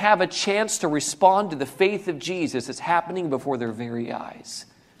they can have a chance to respond to the faith of Jesus that's happening before their very eyes.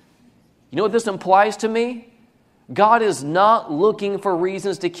 You know what this implies to me? God is not looking for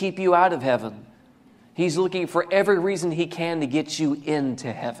reasons to keep you out of heaven. He's looking for every reason he can to get you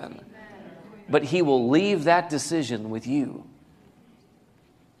into heaven. But he will leave that decision with you.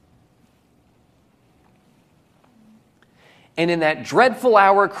 And in that dreadful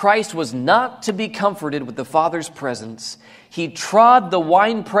hour, Christ was not to be comforted with the Father's presence. He trod the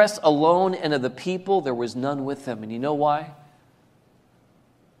winepress alone, and of the people there was none with him. And you know why?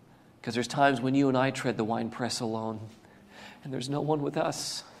 Because there's times when you and I tread the winepress alone, and there's no one with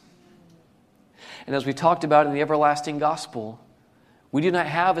us. And as we talked about in the everlasting gospel, we do not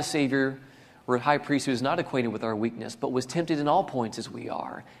have a Savior or a high priest who is not acquainted with our weakness, but was tempted in all points as we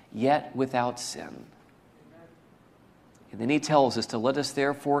are, yet without sin. And then he tells us to let us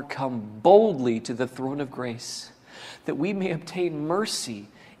therefore come boldly to the throne of grace, that we may obtain mercy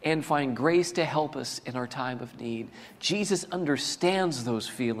and find grace to help us in our time of need. Jesus understands those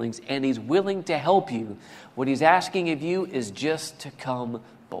feelings, and he's willing to help you. What he's asking of you is just to come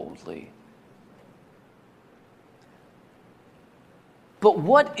boldly. But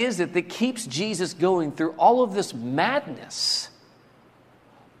what is it that keeps Jesus going through all of this madness?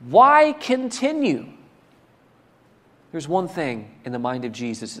 Why continue? There's one thing in the mind of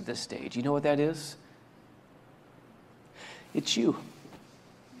Jesus at this stage. You know what that is? It's you.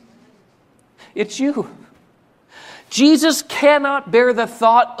 It's you. Jesus cannot bear the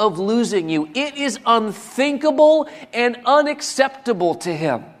thought of losing you. It is unthinkable and unacceptable to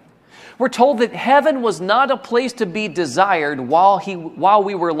him. We're told that heaven was not a place to be desired while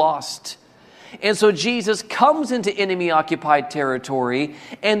we were lost. And so Jesus comes into enemy-occupied territory,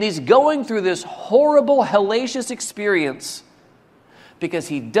 and he's going through this horrible, hellacious experience because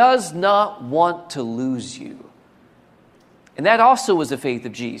he does not want to lose you. And that also was the faith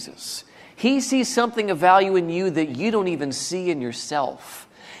of Jesus. He sees something of value in you that you don't even see in yourself.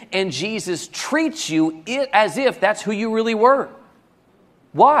 And Jesus treats you as if that's who you really were.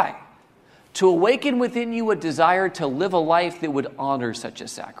 Why? To awaken within you a desire to live a life that would honor such a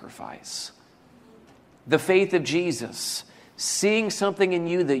sacrifice. The faith of Jesus, seeing something in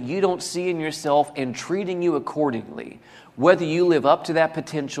you that you don't see in yourself and treating you accordingly, whether you live up to that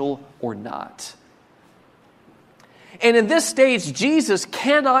potential or not. And in this stage, Jesus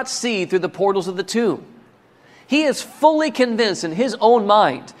cannot see through the portals of the tomb. He is fully convinced in his own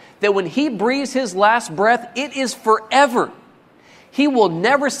mind that when he breathes his last breath, it is forever. He will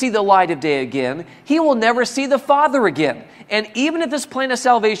never see the light of day again. He will never see the Father again. And even if this plan of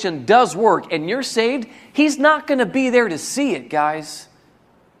salvation does work and you're saved, he's not going to be there to see it, guys.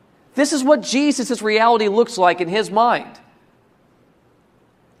 This is what Jesus' reality looks like in his mind.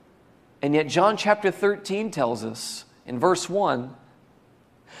 And yet John chapter 13 tells us in verse 1,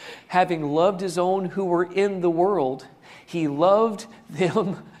 having loved his own who were in the world, he loved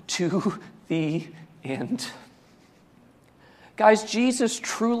them to the end. Guys, Jesus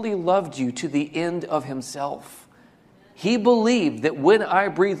truly loved you to the end of himself. He believed that when I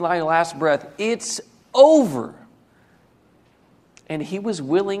breathe my last breath, it's over. And he was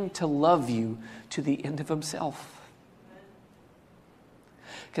willing to love you to the end of himself.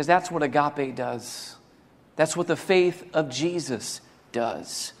 Because that's what agape does. That's what the faith of Jesus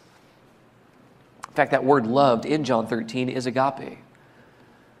does. In fact, that word loved in John 13 is agape.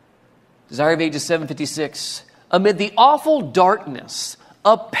 Desire of Ages 756. Amid the awful darkness,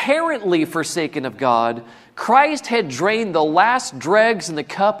 apparently forsaken of God, Christ had drained the last dregs in the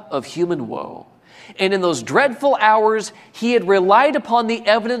cup of human woe. And in those dreadful hours, he had relied upon the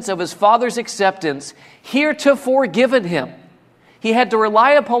evidence of his Father's acceptance, heretofore given him. He had to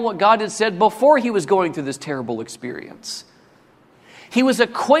rely upon what God had said before he was going through this terrible experience. He was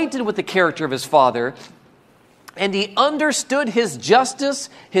acquainted with the character of his Father, and he understood his justice,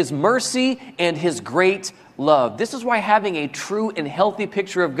 his mercy, and his great love. This is why having a true and healthy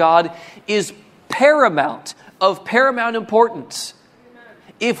picture of God is of paramount importance.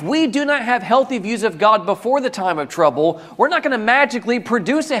 If we do not have healthy views of God before the time of trouble, we're not going to magically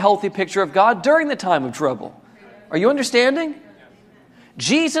produce a healthy picture of God during the time of trouble. Are you understanding?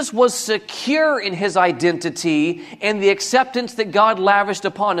 Jesus was secure in his identity and the acceptance that God lavished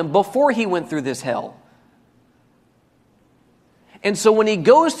upon him before he went through this hell. And so when he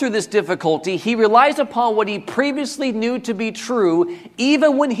goes through this difficulty, he relies upon what he previously knew to be true,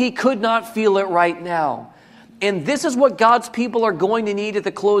 even when he could not feel it right now. And this is what God's people are going to need at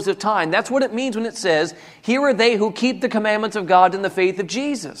the close of time. That's what it means when it says, here are they who keep the commandments of God in the faith of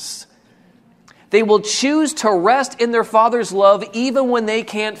Jesus. They will choose to rest in their Father's love even when they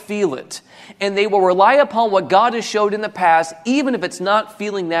can't feel it. And they will rely upon what God has showed in the past, even if it's not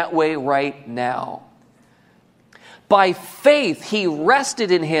feeling that way right now. By faith, he rested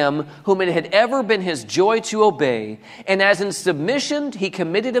in him whom it had ever been his joy to obey. And as in submission, he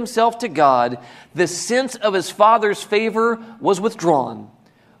committed himself to God, the sense of his Father's favor was withdrawn.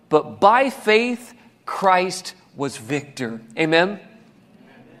 But by faith, Christ was victor. Amen?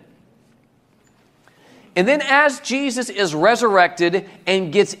 And then as Jesus is resurrected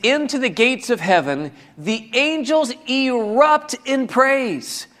and gets into the gates of heaven, the angels erupt in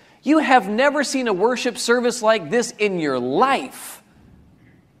praise. You have never seen a worship service like this in your life.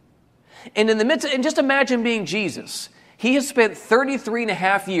 And in the midst of, and just imagine being Jesus. He has spent 33 and a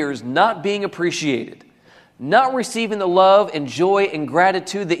half years not being appreciated, not receiving the love and joy and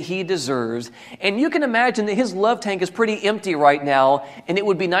gratitude that he deserves. And you can imagine that his love tank is pretty empty right now, and it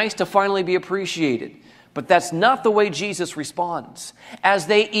would be nice to finally be appreciated. But that's not the way Jesus responds. As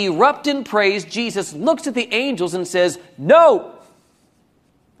they erupt in praise, Jesus looks at the angels and says, "No!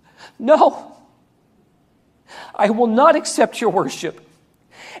 No, I will not accept your worship."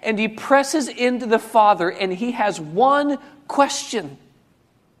 And he presses into the Father and he has one question.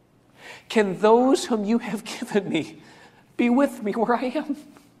 Can those whom you have given me be with me where I am?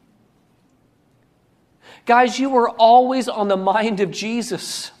 Guys, you are always on the mind of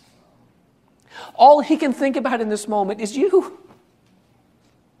Jesus. All he can think about in this moment is you.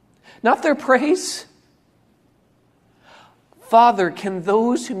 Not their praise. Father, can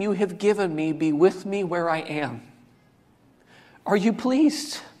those whom you have given me be with me where I am? Are you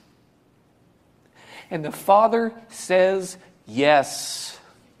pleased? And the Father says yes.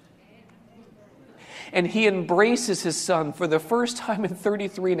 And he embraces his Son for the first time in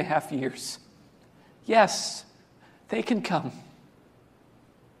 33 and a half years. Yes, they can come.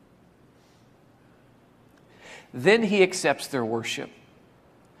 Then he accepts their worship.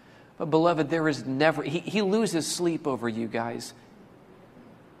 But beloved, there is never, he loses sleep over you guys.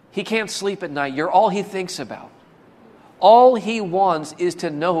 He can't sleep at night. You're all he thinks about. All he wants is to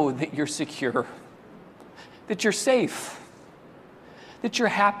know that you're secure, that you're safe, that you're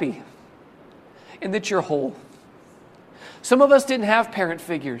happy, and that you're whole. Some of us didn't have parent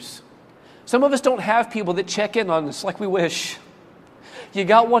figures. Some of us don't have people that check in on us like we wish. You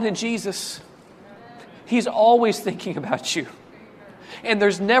got one in Jesus. He's always thinking about you. And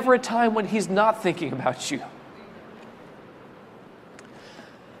there's never a time when he's not thinking about you.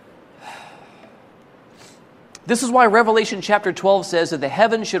 This is why Revelation chapter 12 says that the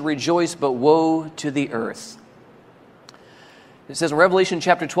heavens should rejoice, but woe to the earth. It says in Revelation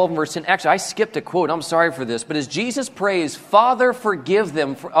chapter 12 and verse 10, actually I skipped a quote, I'm sorry for this, but as Jesus prays, Father, forgive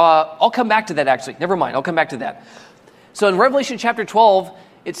them. I'll come back to that actually. Never mind, I'll come back to that. So in Revelation chapter 12,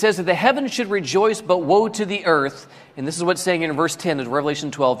 it says that the heavens should rejoice, but woe to the earth. And this is what's saying in verse 10 of Revelation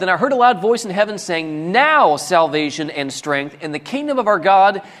 12. Then I heard a loud voice in heaven saying, now salvation and strength and the kingdom of our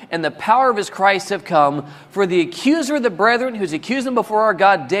God and the power of his Christ have come. For the accuser of the brethren, who's accused them before our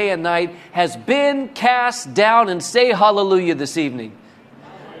God day and night, has been cast down. And say hallelujah this evening.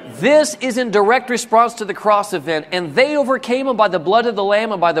 This is in direct response to the cross event. And they overcame him by the blood of the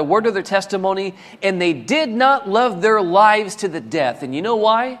Lamb and by the word of their testimony. And they did not love their lives to the death. And you know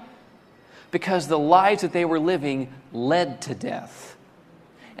why? Because the lives that they were living led to death.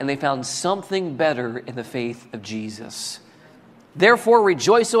 And they found something better in the faith of Jesus. Therefore,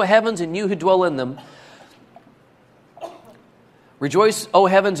 rejoice, O heavens, and you who dwell in them. Rejoice, O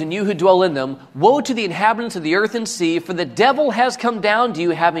heavens, and you who dwell in them. Woe to the inhabitants of the earth and sea, for the devil has come down to you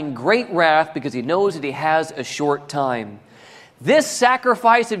having great wrath, because he knows that he has a short time. This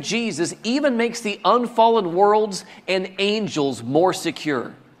sacrifice of Jesus even makes the unfallen worlds and angels more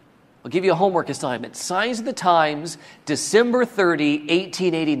secure. I'll give you a homework assignment. Signs of the Times, December 30,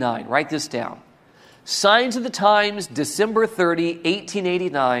 1889. Write this down. Signs of the Times, December 30,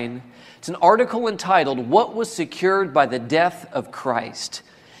 1889. It's an article entitled, What Was Secured by the Death of Christ?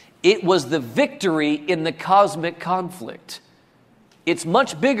 It was the victory in the cosmic conflict. It's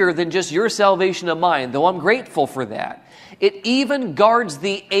much bigger than just your salvation and mine, though I'm grateful for that. It even guards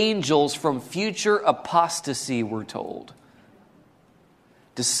the angels from future apostasy, we're told.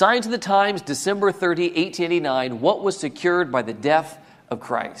 To Signs of the Times, December 30, 1889, what was secured by the death of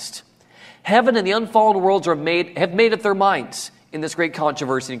Christ? Heaven and the unfallen worlds have made up their minds in this great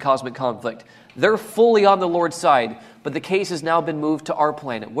controversy and cosmic conflict. They're fully on the Lord's side, but the case has now been moved to our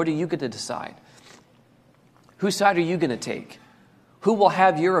planet. What are you going to decide? Whose side are you going to take? Who will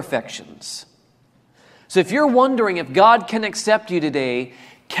have your affections? So if you're wondering if God can accept you today,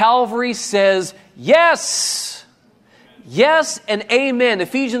 Calvary says yes. Yes and amen.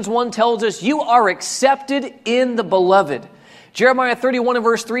 Ephesians 1 tells us you are accepted in the beloved. Jeremiah 31 and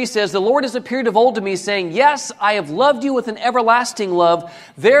verse 3 says, the Lord has appeared of old to me, saying, yes, I have loved you with an everlasting love.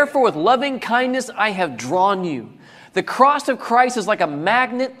 Therefore, with loving kindness, I have drawn you. The cross of Christ is like a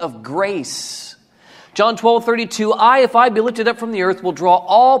magnet of grace. John 12:32, if I be lifted up from the earth, will draw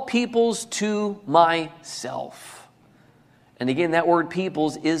all peoples to myself. And again, that word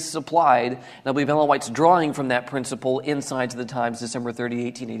peoples is supplied. And I believe Ellen White's drawing from that principle in Signs of the Times, December 30,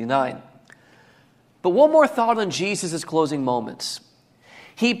 1889. But one more thought on Jesus' closing moments.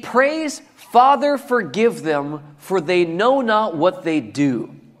 He prays, Father, forgive them, for they know not what they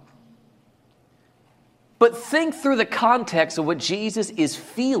do. But think through the context of what Jesus is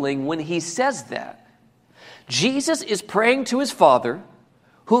feeling when he says that. Jesus is praying to his Father,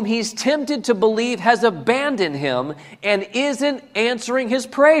 whom he's tempted to believe has abandoned him and isn't answering his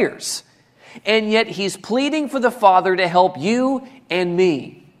prayers. And yet he's pleading for the Father to help you and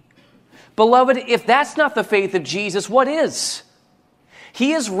me. Beloved, if that's not the faith of Jesus, what is?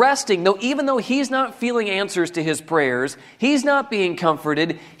 He is resting, even though he's not feeling answers to his prayers, he's not being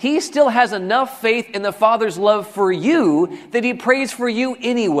comforted, he still has enough faith in the Father's love for you that he prays for you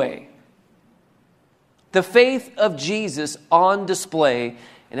anyway. The faith of Jesus on display.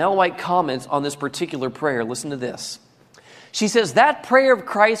 And Ellen White comments on this particular prayer. Listen to this. She says, that prayer of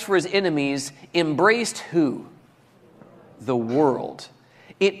Christ for his enemies embraced who? The world.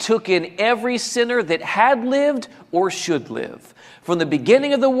 It took in every sinner that had lived or should live. From the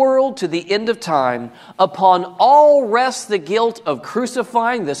beginning of the world to the end of time, upon all rests the guilt of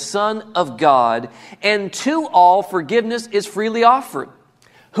crucifying the Son of God, and to all forgiveness is freely offered.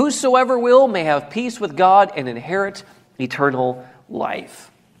 Whosoever will may have peace with God and inherit eternal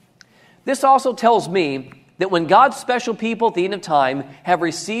life. This also tells me that when God's special people at the end of time have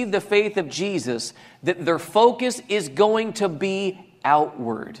received the faith of Jesus, that their focus is going to be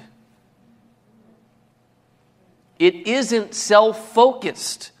outward. It isn't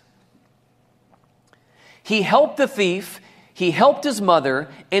self-focused. He helped the thief, he helped his mother,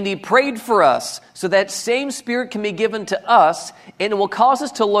 and he prayed for us, so that same spirit can be given to us, and it will cause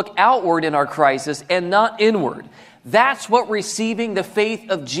us to look outward in our crisis and not inward. That's what receiving the faith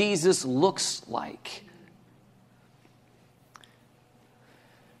of Jesus looks like.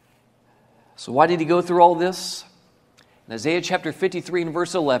 So why did he go through all this? In Isaiah chapter 53 and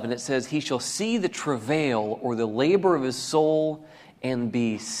verse 11, it says, he shall see the travail or the labor of his soul and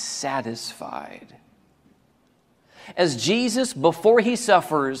be satisfied. As Jesus, before he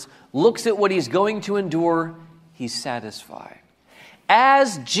suffers, looks at what he's going to endure, he's satisfied.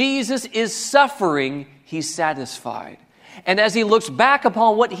 As Jesus is suffering, he's satisfied. And as he looks back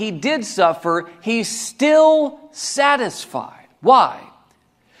upon what he did suffer, he's still satisfied. Why?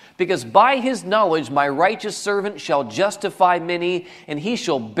 Because by his knowledge, my righteous servant shall justify many, and he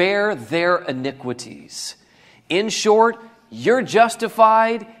shall bear their iniquities. In short, you're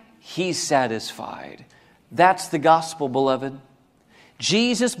justified, he's satisfied. That's the gospel, beloved.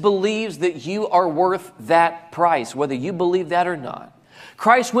 Jesus believes that you are worth that price, whether you believe that or not.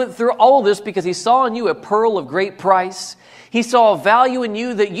 Christ went through all of this because he saw in you a pearl of great price. He saw a value in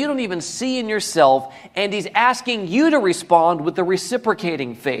you that you don't even see in yourself, and he's asking you to respond with the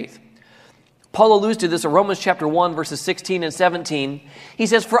reciprocating faith. Paul alludes to this in Romans chapter 1, verses 16 and 17. He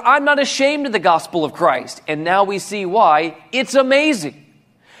says, for I'm not ashamed of the gospel of Christ. And now we see why. It's amazing.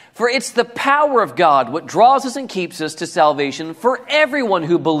 For it's the power of God what draws us and keeps us to salvation for everyone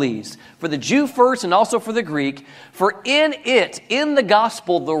who believes, for the Jew first and also for the Greek. For in it, in the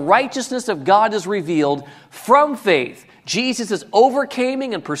gospel, the righteousness of God is revealed from faith. Jesus is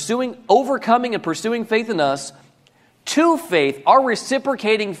overcoming and pursuing faith in us to faith, our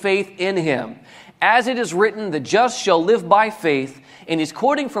reciprocating faith in him. As it is written, the just shall live by faith. And he's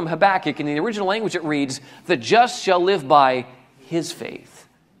quoting from Habakkuk. In the original language it reads, the just shall live by his faith.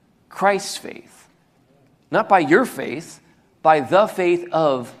 Christ's faith. Not by your faith, by the faith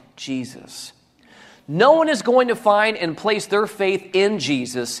of Jesus. No one is going to find and place their faith in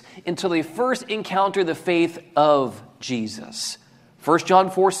Jesus until they first encounter the faith of Jesus. 1 John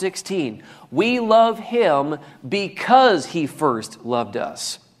 4:16, we love him because he first loved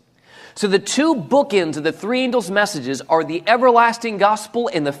us. So the two bookends of the three angels' messages are the everlasting gospel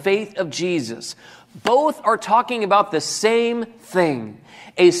and the faith of Jesus. Both are talking about the same thing,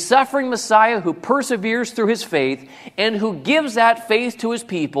 a suffering Messiah who perseveres through his faith and who gives that faith to his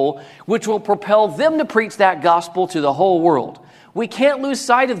people, which will propel them to preach that gospel to the whole world. We can't lose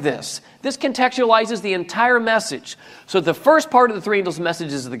sight of this. This contextualizes the entire message. So the first part of the three angels'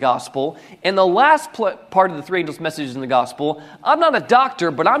 message is the gospel, and the last part of the three angels' message is in the gospel. I'm not a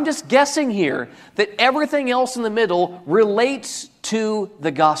doctor, but I'm just guessing here that everything else in the middle relates to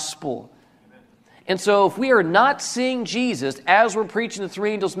the gospel. And so if we are not seeing Jesus as we're preaching the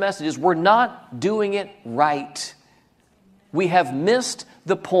three angels' messages, we're not doing it right. We have missed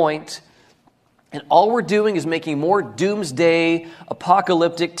the point. And all we're doing is making more doomsday,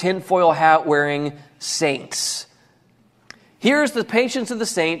 apocalyptic, tinfoil hat-wearing saints. Here's the patience of the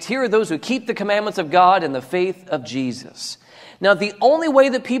saints. Here are those who keep the commandments of God and the faith of Jesus. Now, the only way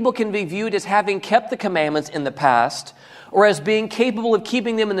that people can be viewed as having kept the commandments in the past or as being capable of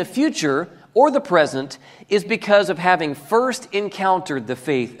keeping them in the future or the present is because of having first encountered the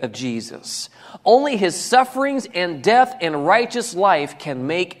faith of Jesus. Only his sufferings and death and righteous life can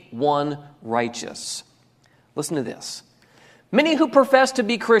make one righteous. Listen to this. Many who profess to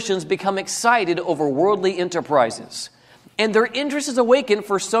be Christians become excited over worldly enterprises, and their interest is awakened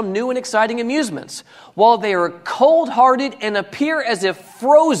for some new and exciting amusements, while they are cold-hearted and appear as if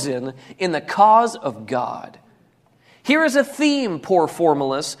frozen in the cause of God. Here is a theme, poor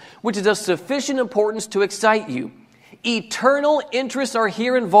formalists, which is of sufficient importance to excite you. Eternal interests are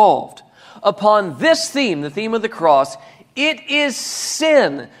here involved. Upon this theme, the theme of the cross, it is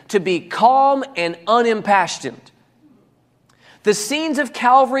sin to be calm and unimpassioned. The scenes of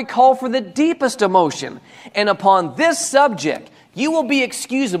Calvary call for the deepest emotion, and upon this subject, you will be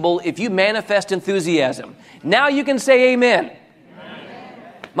excusable if you manifest enthusiasm. Now you can say amen.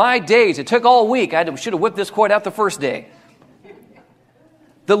 My days, it took all week. I should have whipped this quote out the first day.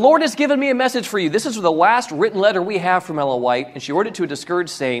 The Lord has given me a message for you. This is the last written letter we have from Ella White, and she wrote it to a discouraged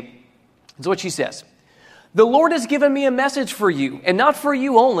saint. That's what she says. The Lord has given me a message for you, and not for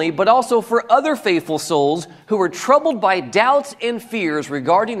you only, but also for other faithful souls who are troubled by doubts and fears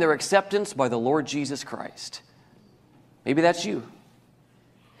regarding their acceptance by the Lord Jesus Christ. Maybe that's you.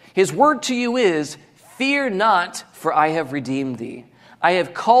 His word to you is, fear not, for I have redeemed thee. I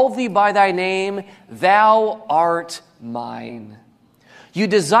have called thee by thy name, thou art mine. You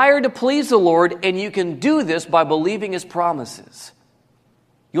desire to please the Lord, and you can do this by believing his promises.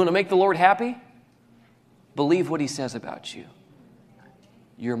 You want to make the Lord happy? Believe what he says about you.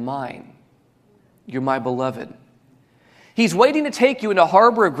 You're mine. You're my beloved. He's waiting to take you into a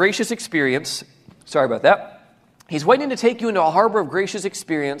harbor of gracious experience. Sorry about that. He's waiting to take you into a harbor of gracious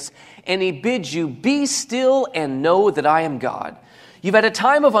experience, and he bids you, be still and know that I am God. You've had a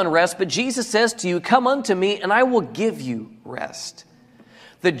time of unrest, but Jesus says to you, come unto me, and I will give you rest.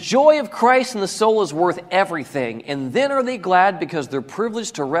 The joy of Christ in the soul is worth everything, and then are they glad because they're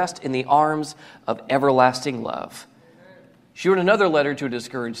privileged to rest in the arms of everlasting love. She wrote another letter to a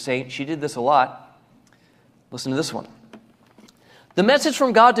discouraged saint. She did this a lot. Listen to this one. The message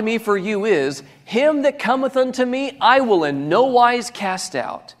from God to me for you is, him that cometh unto me, I will in no wise cast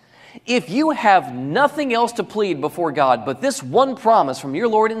out. If you have nothing else to plead before God but this one promise from your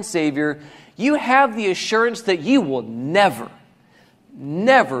Lord and Savior, you have the assurance that you will never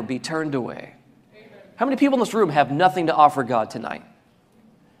be turned away. Amen. How many people in this room have nothing to offer God tonight?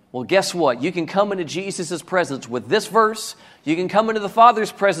 Well, guess what? You can come into Jesus' presence with this verse. You can come into the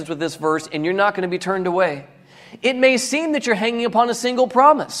Father's presence with this verse, and you're not going to be turned away. It may seem that you're hanging upon a single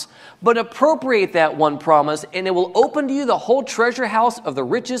promise, but appropriate that one promise, and it will open to you the whole treasure house of the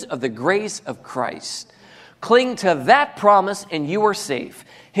riches of the grace of Christ. Cling to that promise, and you are safe.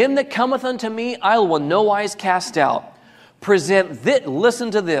 Him that cometh unto me, I will in no wise cast out.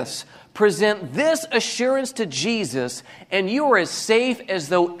 Listen to this. Present this assurance to Jesus, and you are as safe as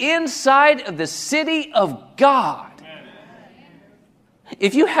though inside of the city of God.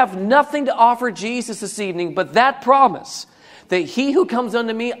 If you have nothing to offer Jesus this evening but that promise, that he who comes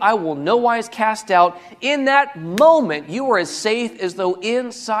unto me, I will no wise cast out, in that moment you are as safe as though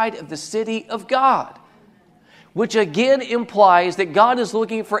inside of the city of God. Which again implies that God is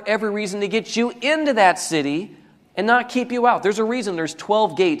looking for every reason to get you into that city and not keep you out. There's a reason there's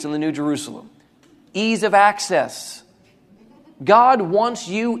 12 gates in the New Jerusalem. Ease of access. God wants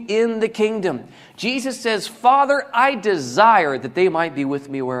you in the kingdom. Jesus says, Father, I desire that they might be with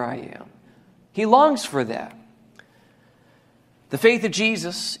me where I am. He longs for that. The faith of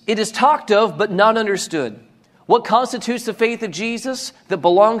Jesus, it is talked of but not understood. What constitutes the faith of Jesus that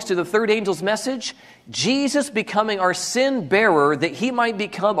belongs to the third angel's message? Jesus becoming our sin bearer that he might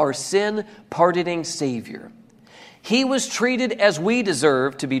become our sin pardoning Savior. He was treated as we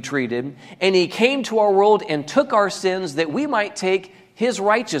deserve to be treated, and he came to our world and took our sins that we might take his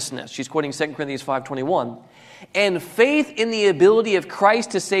righteousness. She's quoting 2 Corinthians 5:21. And faith in the ability of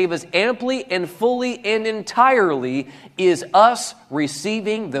Christ to save us amply and fully and entirely is us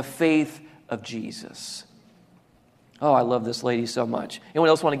receiving the faith of Jesus. Oh, I love this lady so much. Anyone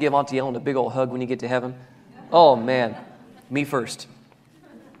else want to give Auntie Ellen a big old hug when you get to heaven? Oh, man. Me first.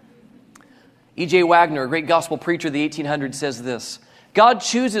 E.J. Wagner, a great gospel preacher of the 1800s, says this: God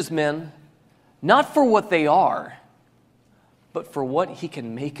chooses men not for what they are, but for what he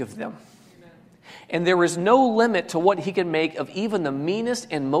can make of them. And there is no limit to what he can make of even the meanest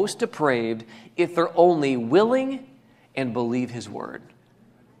and most depraved if they're only willing and believe his word.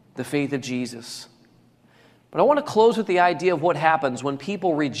 The faith of Jesus. But I want to close with the idea of what happens when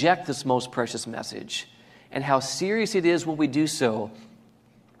people reject this most precious message and how serious it is when we do so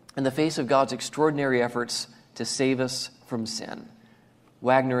in the face of God's extraordinary efforts to save us from sin.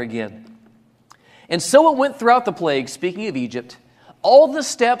 Wagner again. And so it went throughout the plague, speaking of Egypt. All the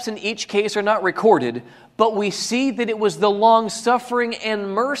steps in each case are not recorded, but we see that it was the long-suffering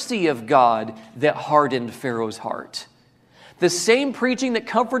and mercy of God that hardened Pharaoh's heart. The same preaching that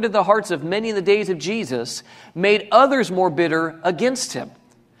comforted the hearts of many in the days of Jesus made others more bitter against him.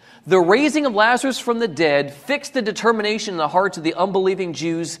 The raising of Lazarus from the dead fixed the determination in the hearts of the unbelieving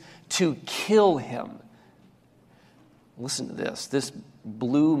Jews to kill him. Listen to this. This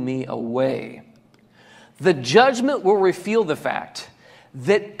blew me away. The judgment will reveal the fact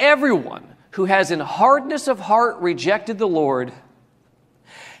that everyone who has in hardness of heart rejected the Lord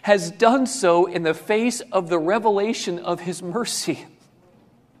has done so in the face of the revelation of his mercy.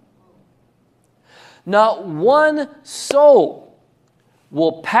 Not one soul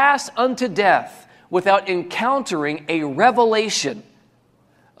will pass unto death without encountering a revelation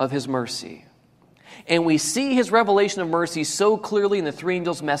of his mercy. And we see his revelation of mercy so clearly in the three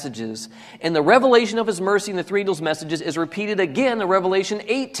angels' messages. And the revelation of his mercy in the three angels' messages is repeated again in Revelation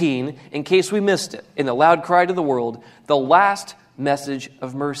 18, in case we missed it, in the loud cry to the world, the last message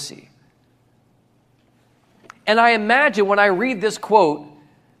of mercy. And I imagine when I read this quote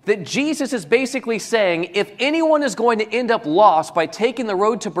that Jesus is basically saying, if anyone is going to end up lost by taking the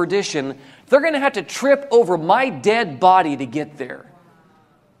road to perdition, they're going to have to trip over my dead body to get there.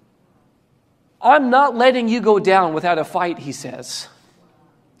 I'm not letting you go down without a fight, he says.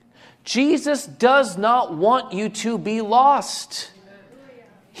 Jesus does not want you to be lost.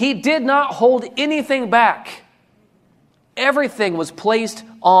 He did not hold anything back. Everything was placed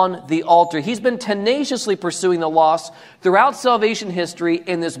on the altar. He's been tenaciously pursuing the lost throughout salvation history,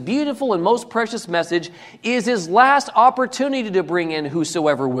 and this beautiful and most precious message is his last opportunity to bring in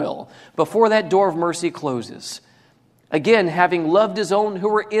whosoever will, before that door of mercy closes. Again, having loved his own who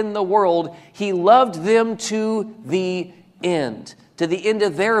were in the world, he loved them to the end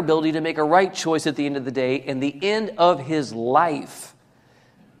of their ability to make a right choice at the end of the day, and the end of his life.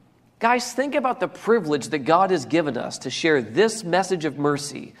 Guys, think about the privilege that God has given us to share this message of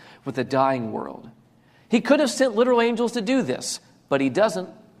mercy with the dying world. He could have sent literal angels to do this, but he doesn't.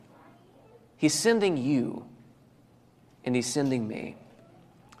 He's sending you, and he's sending me.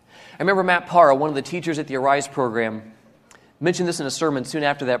 I remember Matt Parra, one of the teachers at the Arise program, mentioned this in a sermon soon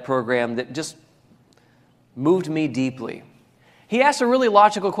after that program that just moved me deeply. He asked a really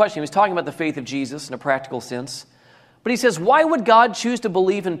logical question. He was talking about the faith of Jesus in a practical sense. But he says, why would God choose to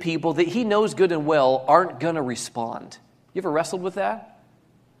believe in people that he knows good and well aren't going to respond? You ever wrestled with that?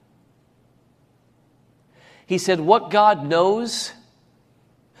 He said, what God knows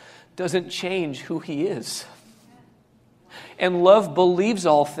doesn't change who he is. And love believes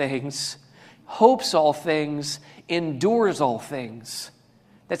all things, hopes all things, endures all things.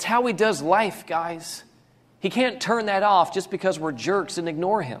 That's how he does life, guys. He can't turn that off just because we're jerks and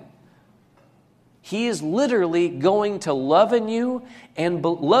ignore him. He is literally going to love you and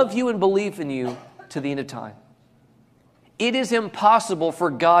believe in you to the end of time. It is impossible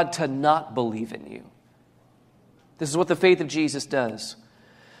for God to not believe in you. This is what the faith of Jesus does.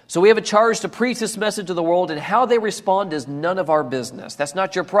 So we have a charge to preach this message to the world, and how they respond is none of our business. That's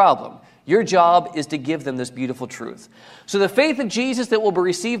not your problem. Your job is to give them this beautiful truth. So the faith of Jesus that will be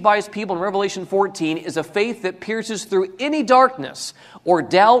received by his people in Revelation 14 is a faith that pierces through any darkness or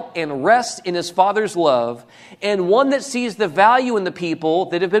doubt and rests in his Father's love, and one that sees the value in the people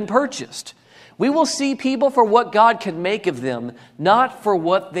that have been purchased. We will see people for what God can make of them, not for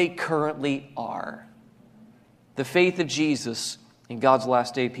what they currently are. The faith of Jesus in God's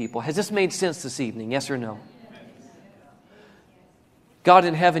last day people. Has this made sense this evening? Yes or no? God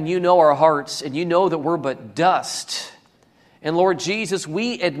in heaven, you know our hearts, and you know that we're but dust. And Lord Jesus,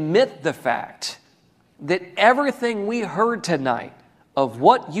 we admit the fact that everything we heard tonight of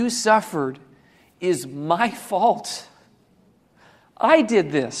what you suffered is my fault. I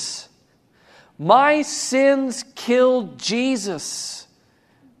did this. My sins killed Jesus.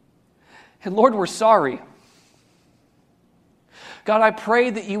 And Lord, we're sorry. God, I pray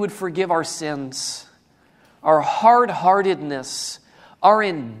that you would forgive our sins, our hard-heartedness, our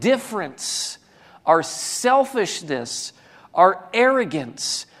indifference, our selfishness, our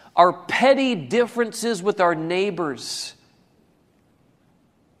arrogance, our petty differences with our neighbors.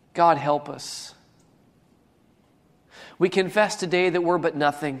 God, help us. We confess today that we're but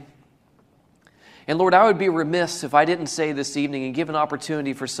nothing. And Lord, I would be remiss if I didn't say this evening and give an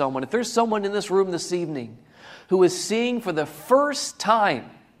opportunity for someone. If there's someone in this room this evening who is seeing for the first time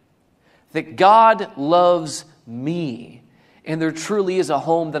that God loves me, and there truly is a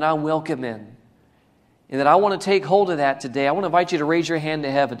home that I'm welcome in, and that I want to take hold of that today, I want to invite you to raise your hand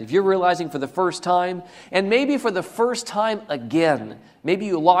to heaven. If you're realizing for the first time, and maybe for the first time again, maybe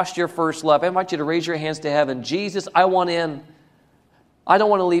you lost your first love, I invite you to raise your hands to heaven. Jesus, I want in. I don't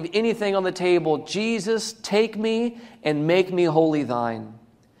want to leave anything on the table. Jesus, take me and make me wholly thine.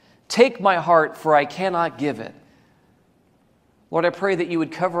 Take my heart, for I cannot give it. Lord, I pray that you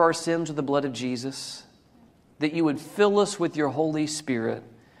would cover our sins with the blood of Jesus, that you would fill us with your Holy Spirit,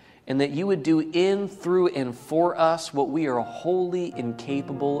 and that you would do in, through, and for us what we are wholly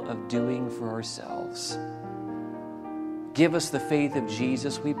incapable of doing for ourselves. Give us the faith of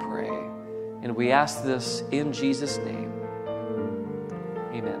Jesus, we pray, and we ask this in Jesus' name.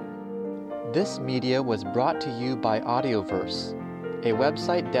 Amen. This media was brought to you by Audioverse, a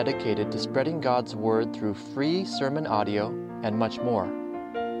website dedicated to spreading God's Word through free sermon audio and much more.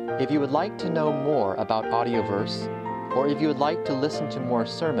 If you would like to know more about Audioverse, or if you would like to listen to more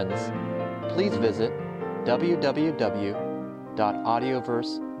sermons, please visit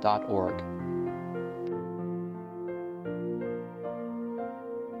www.audioverse.org.